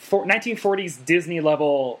almost like 1940s Disney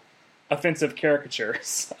level offensive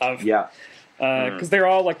caricatures of because they're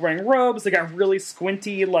all like wearing robes. They got really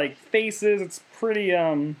squinty like faces. It's pretty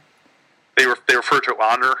They refer to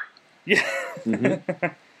honor. yeah.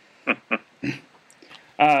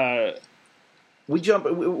 We jump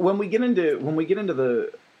when we get into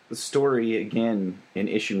the story again in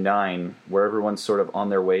issue 9, where everyone's sort of on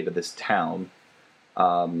their way to this town.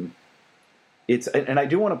 It's and I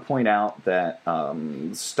do want to point out that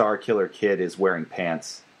Star Killer Kid is wearing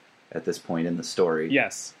pants at this point in the story.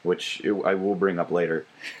 Yes, which I will bring up later.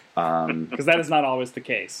 Because that is not always the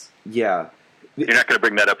case. Yeah. You're not going to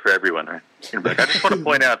bring that up for everyone, right? You're like, I just want to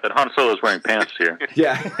point out that Han Solo is wearing pants here.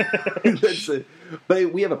 Yeah. That's it.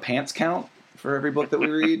 But we have a pants count for every book that we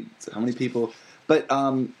read. So how many people? But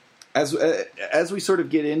as we sort of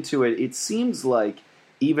get into it, it seems like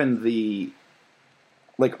even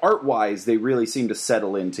art-wise, they really seem to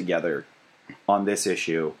settle in together on this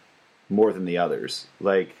issue more than the others.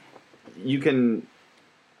 Like, you can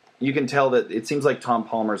tell that it seems like Tom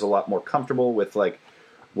Palmer's a lot more comfortable with, like,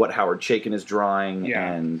 what Howard Chaykin is drawing,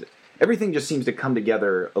 and everything just seems to come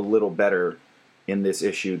together a little better in this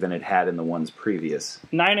issue than it had in the ones previous.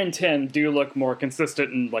 9 and 10 do look more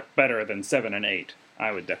consistent and like better than 7 and 8.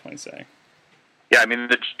 I would definitely say. Yeah, I mean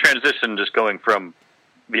the transition just going from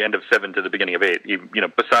the end of 7 to the beginning of 8. You know,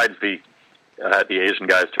 besides the Asian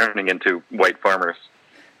guys turning into white farmers,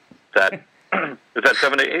 that is that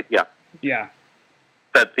 7 to 8? Yeah. Yeah.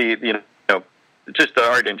 That just the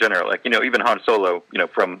art in general, like, you know, even Han Solo, you know,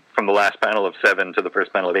 from the last panel of 7 to the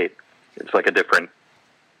first panel of 8, it's like a different,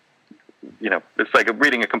 you know, it's like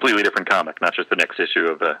reading a completely different comic, not just the next issue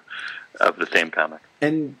of the same comic.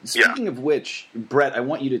 And speaking of which, Brett, I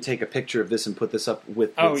want you to take a picture of this and put this up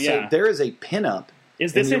with. Oh yeah, so there is a pinup in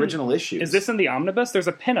the original issues. Is this in the omnibus? There's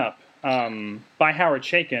a pinup by Howard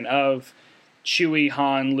Chaykin of Chewie,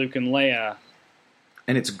 Han, Luke, and Leia.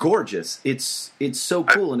 And it's gorgeous. It's so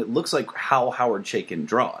cool, and it looks like how Howard Chaykin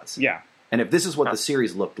draws. Yeah. And if this is what the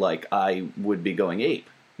series looked like, I would be going ape.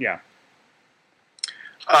 Yeah.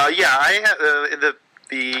 I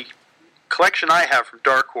the collection I have from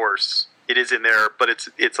Dark Horse, it is in there, but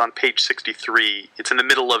it's on page 63. It's in the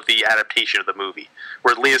middle of the adaptation of the movie,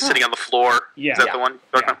 where Leia's sitting on the floor. Yeah. Is that the one?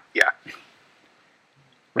 Yeah.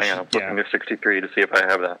 Hang on, I'm looking at 63 to see if I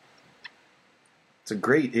have that. It's a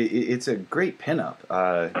great pinup.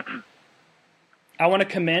 I want to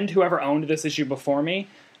commend whoever owned this issue before me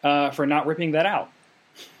for not ripping that out.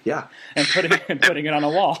 Yeah. And putting it on a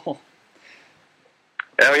wall.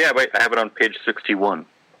 Oh yeah, wait, I have it on page 61.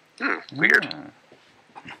 Weird.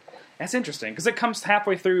 That's interesting, because it comes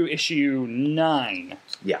halfway through issue 9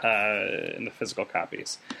 in the physical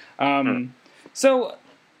copies. So,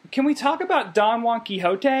 can we talk about Don Juan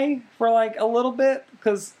Quixote for like a little bit?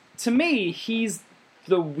 Because to me, he's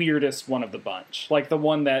the weirdest one of the bunch. Like the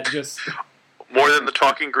one that just... More than the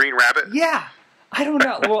talking green rabbit? Yeah. I don't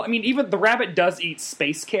know. Well, I mean, even the rabbit does eat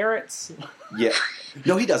space carrots. Yeah.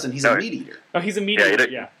 No, he doesn't. He's a meat eater. Oh, he's a meat eater,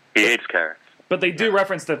 yeah. He hates carrots. But they do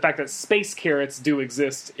reference the fact that space carrots do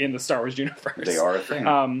exist in the Star Wars universe. They are a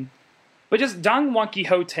thing. But just Don Juan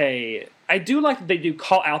Quixote, I do like that they do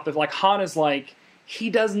call out that, like, Han is like, he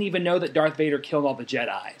doesn't even know that Darth Vader killed all the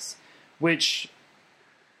Jedis. Which,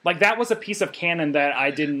 like, that was a piece of canon that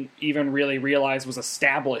I didn't even really realize was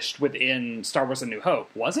established within Star Wars A New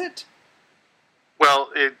Hope. Was it? Well,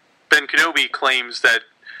 Ben Kenobi claims that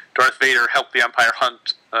Darth Vader helped the Empire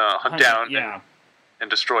hunt down and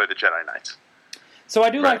destroy the Jedi Knights. So I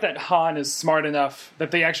do like that Han is smart enough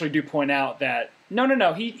that they actually do point out that,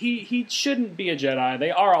 no, he shouldn't be a Jedi.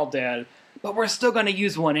 They are all dead, but we're still going to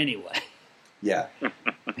use one anyway. Yeah. Well,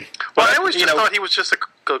 I always just thought he was just a...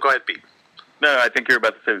 Go ahead, Pete. No, I think you're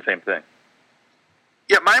about to say the same thing.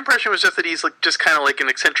 Yeah, my impression was just that he's like just kind of like an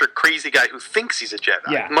eccentric, crazy guy who thinks he's a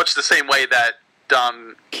Jedi. Yeah. Much the same way that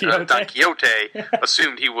Don Quixote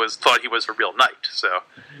assumed thought he was a real knight. So,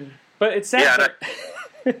 but it's sad. Yeah,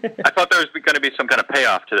 I thought there was going to be some kind of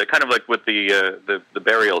payoff to that, kind of like with the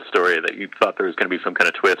burial story, that you thought there was going to be some kind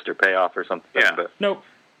of twist or payoff or something. Yeah. But Nope.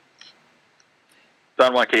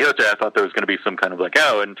 Don Juan Quixote, I thought there was going to be some kind of like,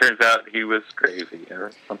 and turns out he was crazy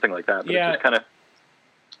or something like that. But it just kind of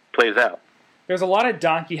plays out. There's a lot of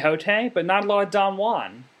Don Quixote, but not a lot of Don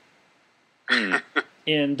Juan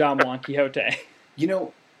in Don Juan Quixote. You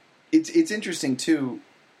know, it's interesting too.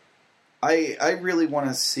 I really want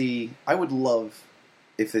to see. I would love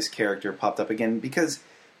if this character popped up again, because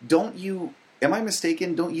am I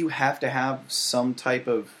mistaken? Don't you have to have some type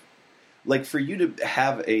of, like, for you to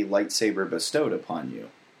have a lightsaber bestowed upon you?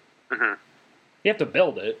 mm-hmm. You have to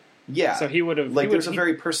build it. Yeah. So he would have... there's a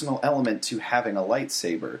very personal element to having a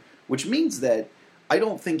lightsaber, which means that I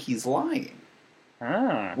don't think he's lying.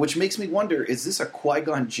 Ah. Which makes me wonder, is this a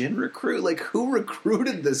Qui-Gon Jinn recruit? Like, who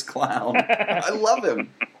recruited this clown? I love him.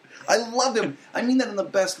 I mean that in the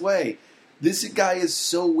best way. This guy is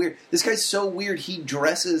so weird. This guy's so weird, he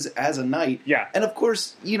dresses as a knight. Yeah. And of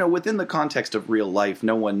course, within the context of real life,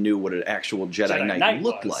 no one knew what an actual Jedi Knight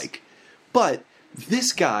looked like. But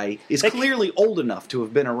this guy is clearly old enough to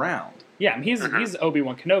have been around. Yeah, he's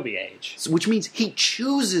Obi-Wan Kenobi age. Which means he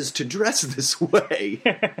chooses to dress this way.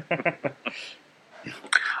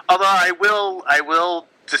 Although I will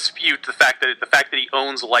dispute the fact that he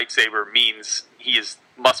owns a lightsaber means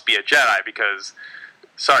must be a Jedi, because,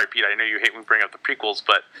 sorry Pete, I know you hate when we bring up the prequels,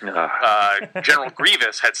 but General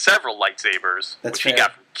Grievous had several lightsabers, which he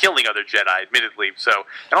got from killing other Jedi, admittedly. So,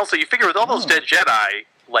 and also you figure with all those dead Jedi,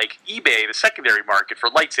 like eBay, the secondary market for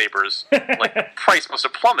lightsabers, like the price must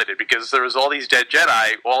have plummeted, because there was all these dead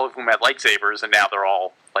Jedi, all of whom had lightsabers, and now they're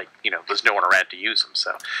all like, there's no one around to use them.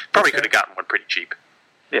 So probably could have gotten one pretty cheap.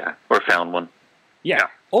 Yeah, or found one. Yeah.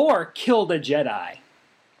 Or killed a Jedi.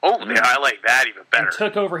 Oh, yeah, I like that even better. And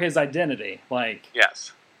took over his identity.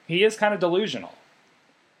 Yes. He is kind of delusional.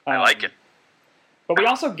 I like it. But we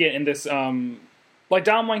also get in this, Don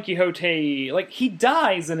Juan Quixote, he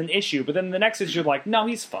dies in an issue, but then the next issue, no,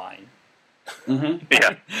 he's fine. Mm-hmm.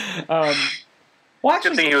 Yeah. Well,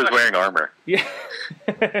 actually, good thing he was wearing armor. Yeah.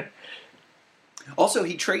 Also,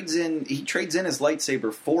 he trades in his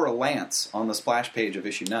lightsaber for a lance on the splash page of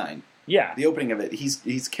issue 9. Yeah. The opening of it,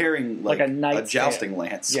 he's carrying a jousting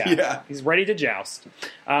lance. Yeah. He's ready to joust.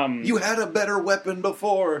 You had a better weapon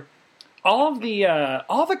before. All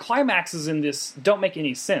the climaxes in this don't make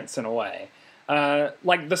any sense in a way. The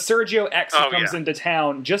Sergio X who comes into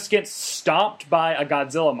town just gets stomped by a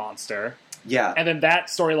Godzilla monster. Yeah. And then that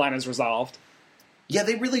storyline is resolved. Yeah,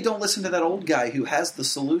 they really don't listen to that old guy who has the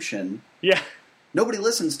solution. Yeah. Nobody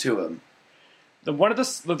listens to him.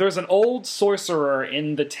 There's an old sorcerer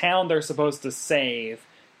in the town they're supposed to save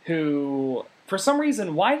who, for some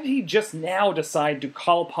reason, why did he just now decide to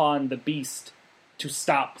call upon the beast to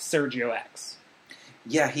stop Sergio X?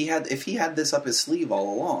 Yeah, if he had this up his sleeve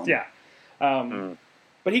all along. Yeah.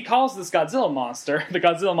 But he calls this Godzilla monster. The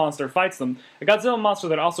Godzilla monster fights them. A Godzilla monster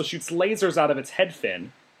that also shoots lasers out of its head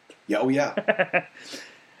fin. Yeah, oh yeah.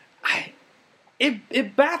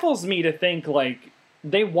 It baffles me to think,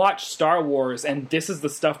 they watched Star Wars and this is the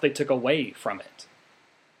stuff they took away from it.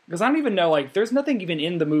 Because I don't even know, there's nothing even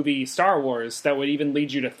in the movie Star Wars that would even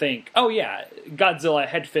lead you to think, oh yeah, Godzilla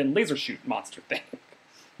head fin laser shoot monster thing.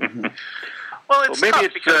 Mm-hmm. Well, it's maybe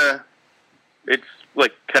tough because... it's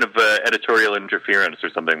kind of editorial interference or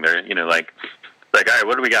something there, all right,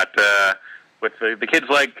 what do we got? With the kids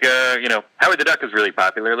Howard the Duck is really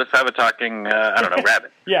popular. Let's have a talking,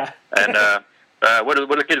 rabbit. Yeah. And what are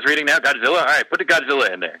the kids reading now? Godzilla? All right, put a Godzilla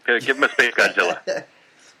in there. Give them a space Godzilla.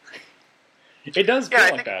 It does feel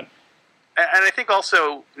like that. And I think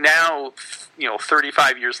also now,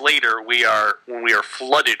 35 years later, when we are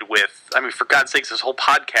flooded with, for God's sakes, this whole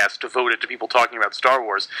podcast devoted to people talking about Star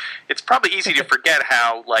Wars, it's probably easy to forget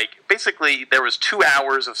how, basically there was 2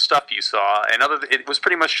 hours of stuff you saw, and it was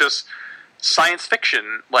pretty much just science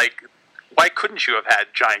fiction. Why couldn't you have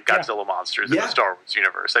had giant Godzilla monsters in the Star Wars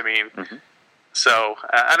universe? So,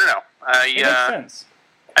 I don't know. It makes sense.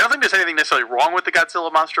 I don't think there's anything necessarily wrong with the Godzilla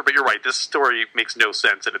monster, but you're right. This story makes no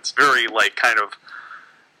sense, and it's very, it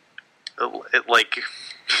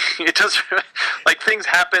does, things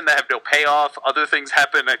happen that have no payoff, other things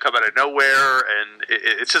happen that come out of nowhere, and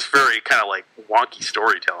it's just very kind of, wonky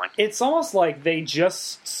storytelling. It's almost like they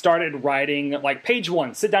just started writing, page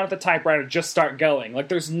 1, sit down at the typewriter, just start going.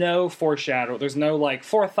 There's no foreshadow, there's no,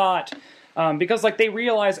 forethought, because, they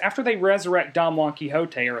realize after they resurrect Don Juan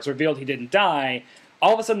Quixote, or it's revealed he didn't die,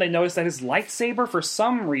 all of a sudden they notice that his lightsaber, for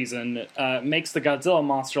some reason, makes the Godzilla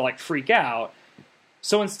monster, freak out.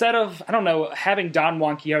 So instead of, having Don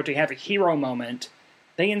Juan Quixote have a hero moment,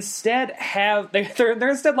 they instead have, they're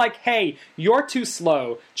instead hey, you're too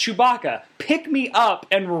slow. Chewbacca, pick me up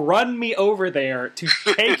and run me over there to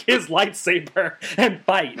take his lightsaber and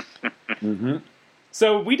fight. Mm-hmm.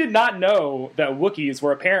 So we did not know that Wookiees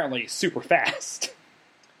were apparently super fast.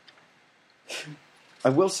 I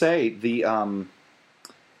will say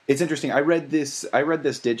it's interesting. I read this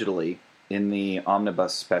digitally in the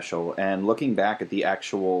Omnibus special, and looking back at the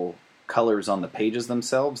actual colors on the pages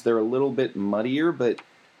themselves, they're a little bit muddier, but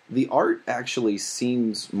the art actually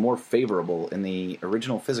seems more favorable in the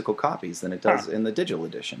original physical copies than it does in the digital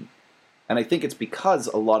edition. And I think it's because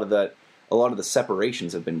a lot of the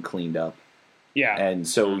separations have been cleaned up. Yeah. And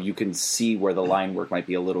so you can see where the line work might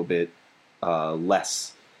be a little bit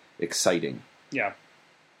less exciting. Yeah.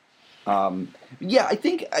 Yeah, I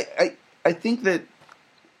think that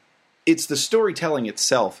it's the storytelling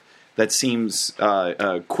itself that seems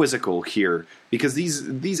quizzical here, because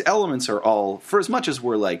these elements are all, for as much as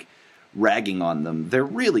we're like ragging on them, they're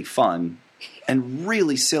really fun and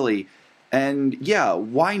really silly, and yeah,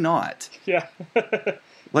 why not? Yeah.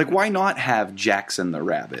 Like, why not have Jackson the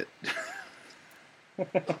Rabbit?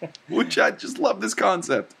 Which I just love this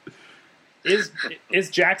concept. Is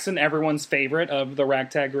Jackson everyone's favorite of the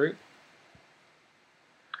ragtag group?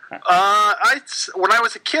 When I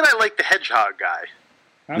was a kid, I liked the hedgehog guy.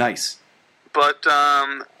 Okay. Nice. But,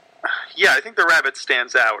 yeah, I think the rabbit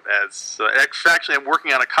stands out as... actually, I'm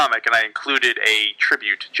working on a comic, and I included a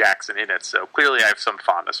tribute to Jackson in it, so clearly I have some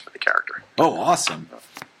fondness for the character. Oh, awesome.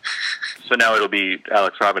 So now it'll be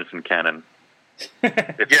Alex Robinson canon.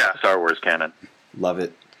 Yeah. Star Wars canon. Love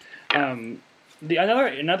it.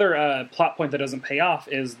 Another plot point that doesn't pay off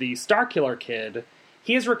is the Starkiller kid.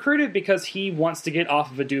 He is recruited because he wants to get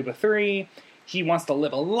off of Aduba 3. He wants to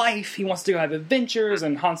live a life. He wants to have adventures.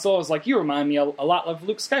 And Han Solo is like, you remind me a lot of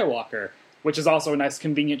Luke Skywalker, which is also a nice,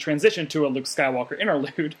 convenient transition to a Luke Skywalker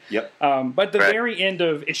interlude. Yep. But at the Right. very end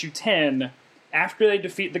of issue 10, after they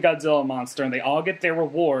defeat the Godzilla monster and they all get their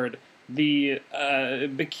reward, the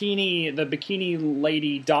bikini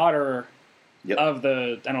lady daughter Yep. of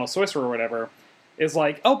the, I don't know, sorcerer or whatever, is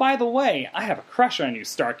like, oh, by the way, I have a crush on you,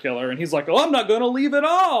 Starkiller. And he's like, oh, I'm not going to leave at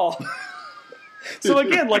all. So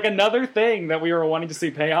again, like another thing that we were wanting to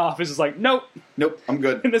see pay off is just like, nope. Nope, I'm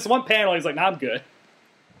good. In this one panel, he's like, nah, I'm good.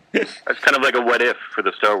 It's kind of like a what if for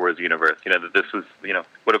the Star Wars universe. You know, that this was, you know,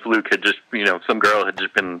 what if Luke had just, you know, some girl had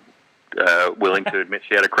just been willing to admit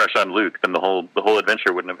she had a crush on Luke, then the whole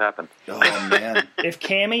adventure wouldn't have happened. Oh, man. If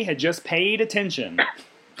Cammy had just paid attention.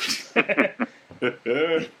 Well,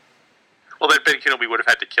 then Ben Kenobi would have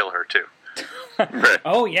had to kill her, too. Right.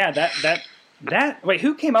 Oh, yeah, that. Wait,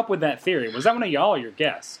 who came up with that theory? Was that one of y'all or your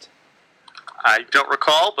guest? I don't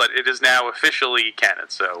recall, but it is now officially canon,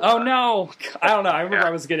 so... Oh, no. I don't know. I remember Yeah.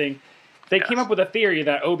 I was getting... They came up with a theory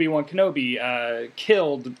that Obi-Wan Kenobi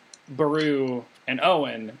killed Beru and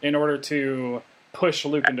Owen in order to push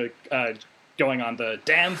Luke into going on the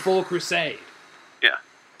damn full crusade. Yeah.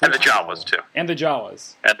 And the Jawas, too. And the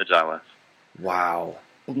Jawas. And the Jawas. Wow.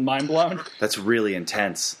 Mind blown? That's That's really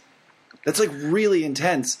intense. That's like really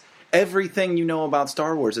intense. Everything you know about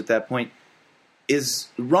Star Wars at that point is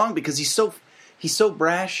wrong, because he's so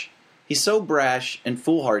brash. He's so brash and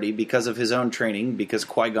foolhardy because of his own training, because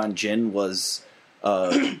Qui-Gon Jinn was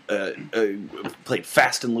played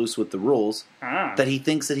fast and loose with the rules, that he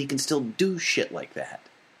thinks that he can still do shit like that.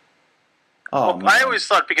 Oh, man. I always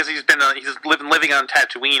thought because he's been living on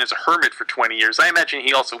Tatooine as a hermit for 20 years, I imagine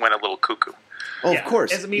he also went a little cuckoo. Oh, Yeah. of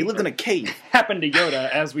course. As I mean- He lived in a cave. happened to Yoda,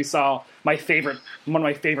 as we saw. One of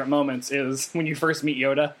my favorite moments is when you first meet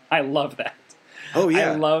Yoda. I love that. Oh,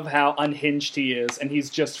 yeah. I love how unhinged he is, and he's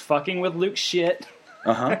just fucking with Luke's shit,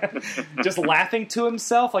 Uh-huh. just laughing to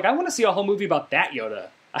himself. Like, I want to see a whole movie about that Yoda.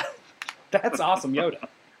 That's awesome, Yoda.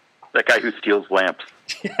 That guy who steals lamps.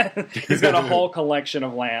 He's got a whole collection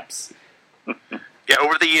of lamps. Yeah,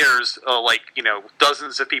 over the years,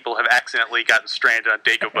 dozens of people have accidentally gotten stranded on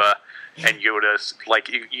Dagobah and Yoda's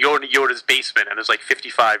basement, and there's like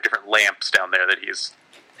 55 different lamps down there that he's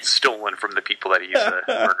stolen from the people that he's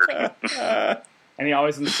murdered. And he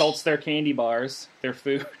always insults their candy bars, their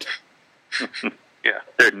food. Yeah.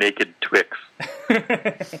 They're naked Twix.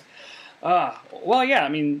 Well, yeah, I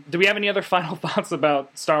mean, do we have any other final thoughts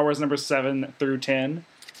about Star Wars number 7 through 10?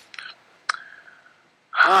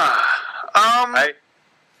 Go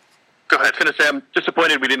I was ahead. going to say, I'm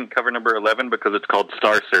disappointed we didn't cover number 11 because it's called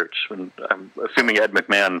Star Search. And I'm assuming Ed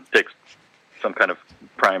McMahon takes some kind of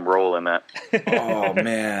prime role in that. Oh,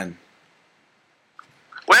 man.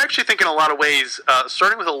 Well, I actually think in a lot of ways,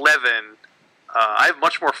 starting with 11, I have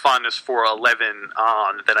much more fondness for 11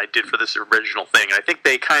 on than I did for this original thing. And I think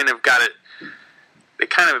they kind of got it. They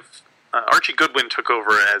kind of Archie Goodwin took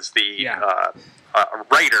over as the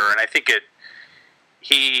writer, and I think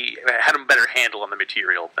he had a better handle on the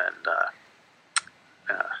material than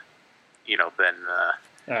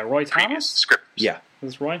Roy previous Thomas? scripts. Yeah.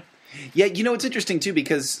 Is this Roy? Yeah, it's interesting, too,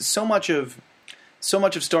 because so much of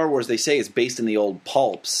Star Wars, they say, is based in the old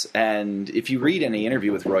pulps. And if you read any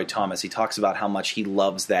interview with Roy Thomas, he talks about how much he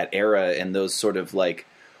loves that era and those sort of, like,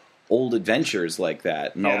 old adventures like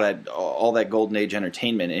that and all that Golden Age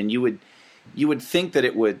entertainment. And you would think that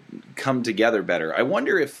it would come together better. I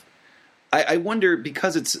wonder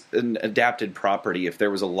because it's an adapted property, if there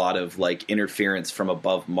was a lot of like interference from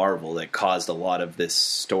above Marvel that caused a lot of this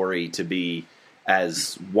story to be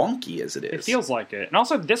as wonky as it is. It feels like it. And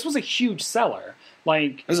also, this was a huge seller.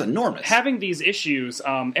 Like, it was enormous. Having these issues,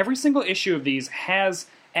 every single issue of these has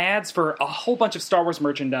ads for a whole bunch of Star Wars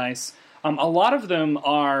merchandise. A lot of them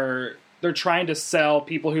they're trying to sell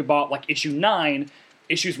people who bought, like, issue 9,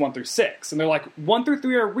 issues 1 through 6. And they're like, 1 through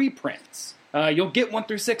 3 are reprints. You'll get 1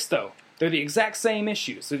 through 6, though. They're the exact same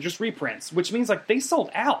issues. They're just reprints, which means, like, they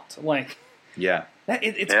sold out. Like, yeah.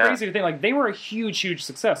 It's crazy to think. Like, they were a huge, huge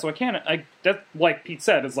success. So that, like Pete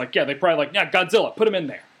said, is like, yeah, they probably like, yeah, Godzilla, put him in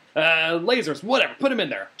there. Lasers, whatever, put him in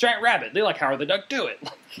there. Giant Rabbit, they like Howard the Duck, do it.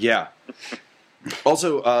 Yeah.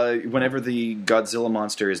 Also, whenever the Godzilla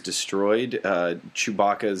monster is destroyed,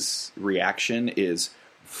 Chewbacca's reaction is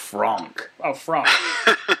Frank. Oh, Frank.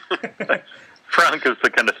 Frank is the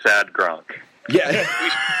kind of sad Gronk. Yeah.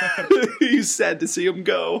 He's sad to see him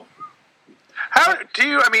go. How do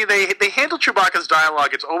you? I mean, they handle Chewbacca's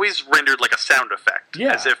dialogue. It's always rendered like a sound effect,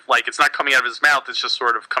 as if like it's not coming out of his mouth. It's just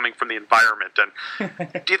sort of coming from the environment. And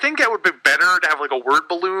do you think it would be better to have like a word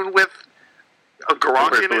balloon with a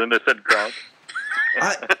Gronk in it? Balloon that said Gronk.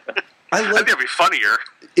 I think it'd be funnier.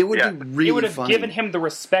 It would be really. It would have funny. given him the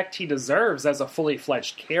respect he deserves as a fully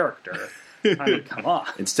fledged character. I mean, come on.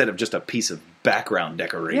 Instead of just a piece of background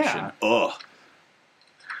decoration. Yeah. Ugh.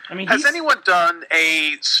 I mean, has anyone done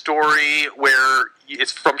a story where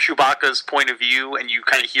it's from Chewbacca's point of view and you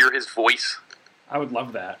kind of hear his voice? I would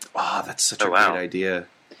love that. Oh, that's such a great idea.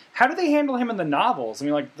 How do they handle him in the novels? I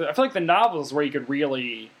mean, like, I feel like the novels where you could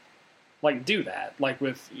really, like, do that, like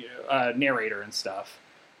with narrator and stuff.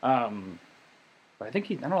 But I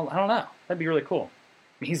think I don't know. That'd be really cool.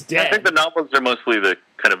 I mean, he's dead. I think the novels are mostly the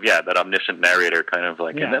kind of that omniscient narrator kind of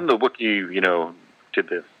like, and then the Wookiee, did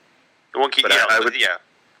this. The Wookiee, Chewbacca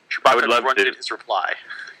I would love to his reply.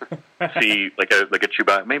 See like a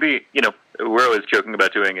Chewbacca. Maybe we're always joking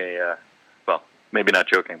about doing maybe not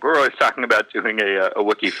joking. But we're always talking about doing a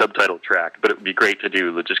Wookiee subtitle track. But it would be great to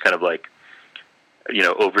do just kind of like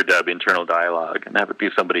overdub internal dialogue, and have it be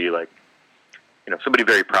somebody like somebody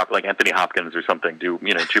very proper, like Anthony Hopkins or something. Do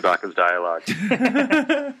Chewbacca's dialogue.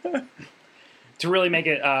 To really make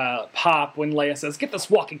it pop when Leia says, "Get this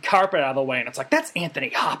walking carpet out of the way," and it's like, that's Anthony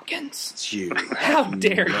Hopkins. It's you. How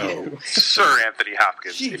dare you, Sir Anthony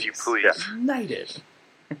Hopkins, if you please. Knighted.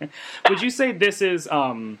 Would you say this is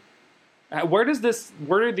where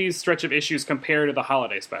do these stretch of issues compare to the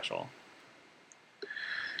holiday special?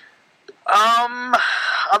 On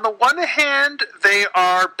the one hand, they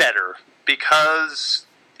are better because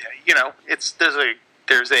they're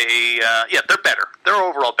better. They're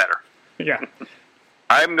overall better. Yeah.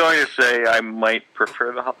 I'm going to say I might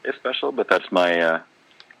prefer the holiday special, but that's my,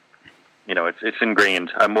 it's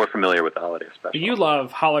ingrained. I'm more familiar with the holiday special. You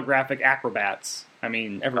love holographic acrobats. I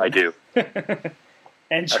mean, everyone. I do.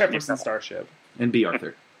 And Jefferson Starship. And B.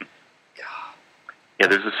 Arthur. God. Yeah,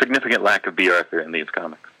 there's a significant lack of B. Arthur in these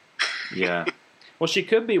comics. Yeah. Well, she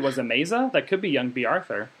could be, was Ameza? That could be young B.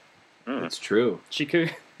 Arthur. That's true. She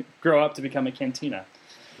could grow up to become a Cantina.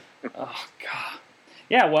 Oh, God.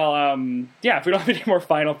 Yeah, well, if we don't have any more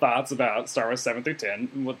final thoughts about Star Wars 7 through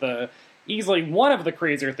 10, with easily one of the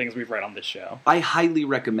crazier things we've read on this show. I highly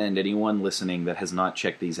recommend anyone listening that has not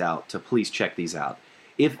checked these out to please check these out.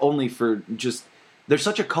 If only for just, they're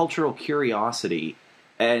such a cultural curiosity,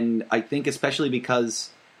 and I think especially because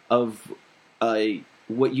of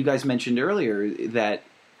what you guys mentioned earlier, that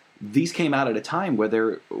these came out at a time where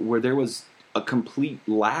there was a complete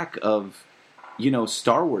lack of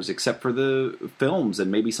Star Wars, except for the films and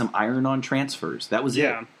maybe some iron-on transfers. That was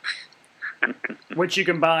it. Which you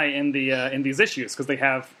can buy in the in these issues because they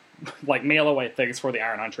have like mail-away things for the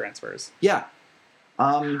iron-on transfers. Yeah.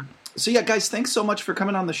 So yeah, guys, thanks so much for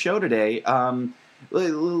coming on the show today.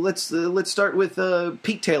 Let's start with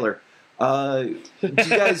Pete Taylor. Do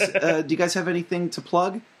you guys have anything to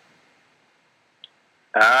plug?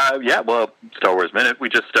 Well, Star Wars Minute. We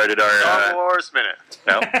just started our Star Wars Minute.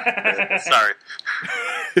 No, sorry.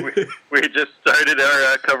 we just started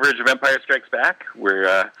our coverage of Empire Strikes Back.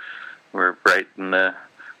 We're right in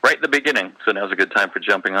the beginning, so now's a good time for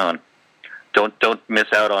jumping on. Don't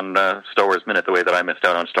miss out on Star Wars Minute the way that I missed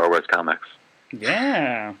out on Star Wars comics.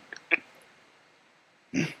 Yeah.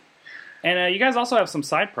 And you guys also have some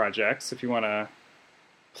side projects if you want to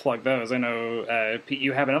plug those. I know, Pete,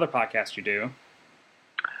 you have another podcast you do.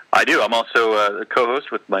 I do. I'm also a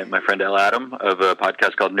co-host with my friend L. Adam of a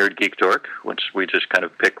podcast called Nerd Geek Dork, which we just kind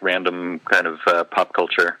of pick random kind of pop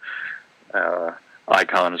culture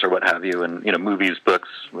icons or what have you, and movies, books,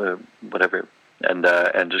 whatever, and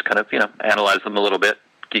just kind of analyze them a little bit,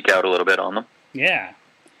 geek out a little bit on them. Yeah.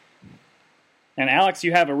 And Alex,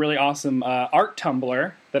 you have a really awesome art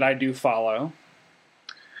Tumblr that I do follow.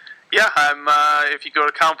 Yeah, I'm. If you go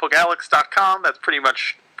to comicbookalex.com, that's pretty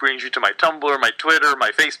much brings you to my Tumblr, my Twitter, my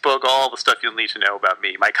Facebook, all the stuff you'll need to know about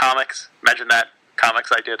me. My comics. Imagine that.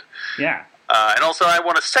 Comics I did. Yeah. And also, I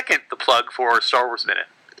want to second the plug for Star Wars Minute.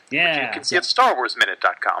 Yeah. Which you can see at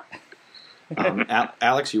StarWarsMinute.com.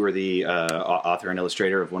 Alex, you were the author and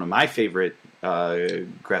illustrator of one of my favorite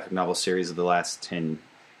graphic novel series of the last 10,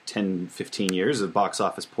 15 years, of Box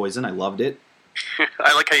Office Poison. I loved it.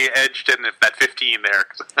 I like how you edged in that 15 there.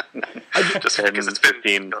 Just because it's been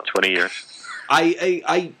 15, 20 years.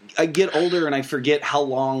 I get older and I forget how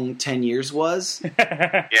long 10 years was.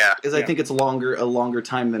 Yeah. Because I think it's a longer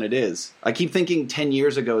time than it is. I keep thinking 10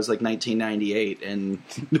 years ago is like 1998, and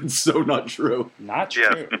it's so not true. Not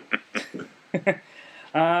true.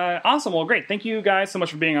 Awesome. Well, great. Thank you guys so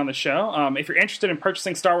much for being on the show. If you're interested in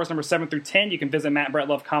purchasing Star Wars number 7 through 10, you can visit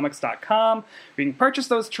mattbrettlovecomics.com. You can purchase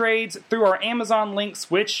those trades through our Amazon links,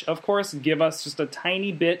 which, of course, give us just a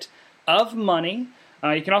tiny bit of money.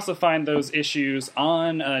 You can also find those issues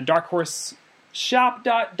on Dark Horse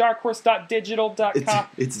shop.darkhorse.digital.com.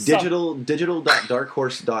 It's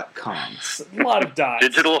digital.darkhorse.com. A lot of dots.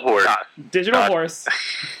 Digital Horse. Digital Horse.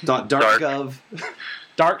 .darkgov.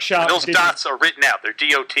 Dark Shop. Those dots are written out. They're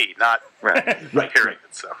DOT, not Right. period.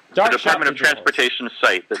 So. The Dark Department Shop of Transportation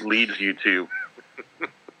site that leads you to...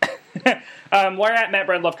 While you're at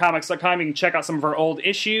mattbrettlovecomics.com, you can check out some of our old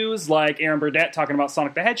issues, like Aaron Burdett talking about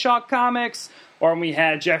Sonic the Hedgehog comics, or when we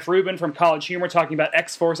had Jeff Rubin from College Humor talking about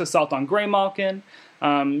X-Force Assault on Greymalkin.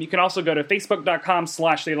 You can also go to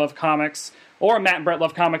facebook.com/theylovecomics or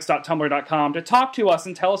mattbrettlovecomics.tumblr.com to talk to us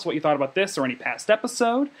and tell us what you thought about this or any past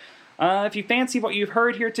episode. If you fancy what you've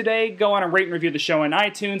heard here today, go on and rate and review the show on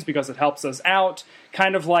iTunes because it helps us out.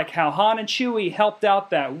 Kind of like how Han and Chewie helped out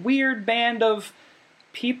that weird band of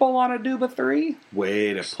people on Aduba 3.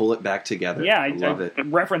 Way to pull it back together. Yeah, I love it.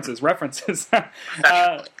 References.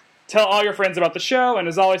 Tell all your friends about the show, and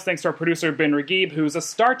as always, thanks to our producer, Ben Regib, who's a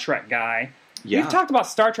Star Trek guy. Yeah. We've talked about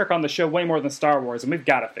Star Trek on the show way more than Star Wars, and we've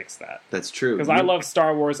got to fix that. That's true. Because I love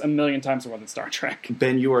Star Wars a million times more than Star Trek.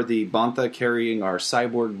 Ben, you are the Bantha carrying our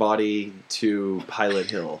cyborg body to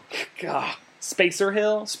Pilot Hill. God. Spacer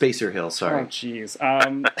Hill? Spacer Hill, Oh, sorry. jeez.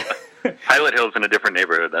 Pilot Hill's in a different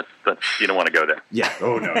neighborhood. That's you don't want to go there. Yeah.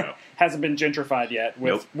 Oh, no. Hasn't been gentrified yet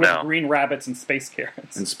with No. green rabbits and space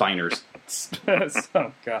carrots. And Spiners.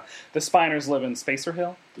 Oh, God. The Spiners live in Spacer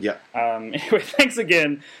Hill? Yeah. Anyway, thanks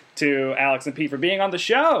again to Alex and Pete for being on the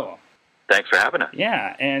show. Thanks for having us.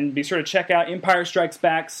 Yeah, and be sure to check out Empire Strikes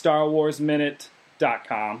Back,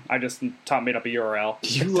 StarWarsMinute.com. I just made up a URL.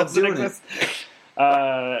 You love doing it.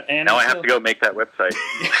 And Now I also, have to go make that website.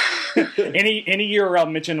 any URL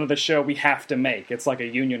mention of the show we have to make. It's like a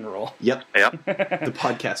union rule. Yep. Yep. The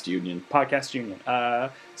podcast union. Podcast union.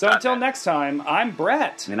 So until next time, I'm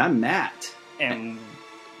Brett, And I'm Matt. and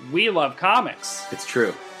we love comics. It's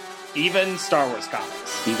true. Even Star Wars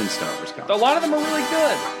comics. Even Star Wars A comics. lot of them are really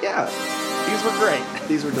good. Yeah. These were great.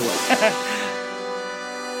 These were delightful.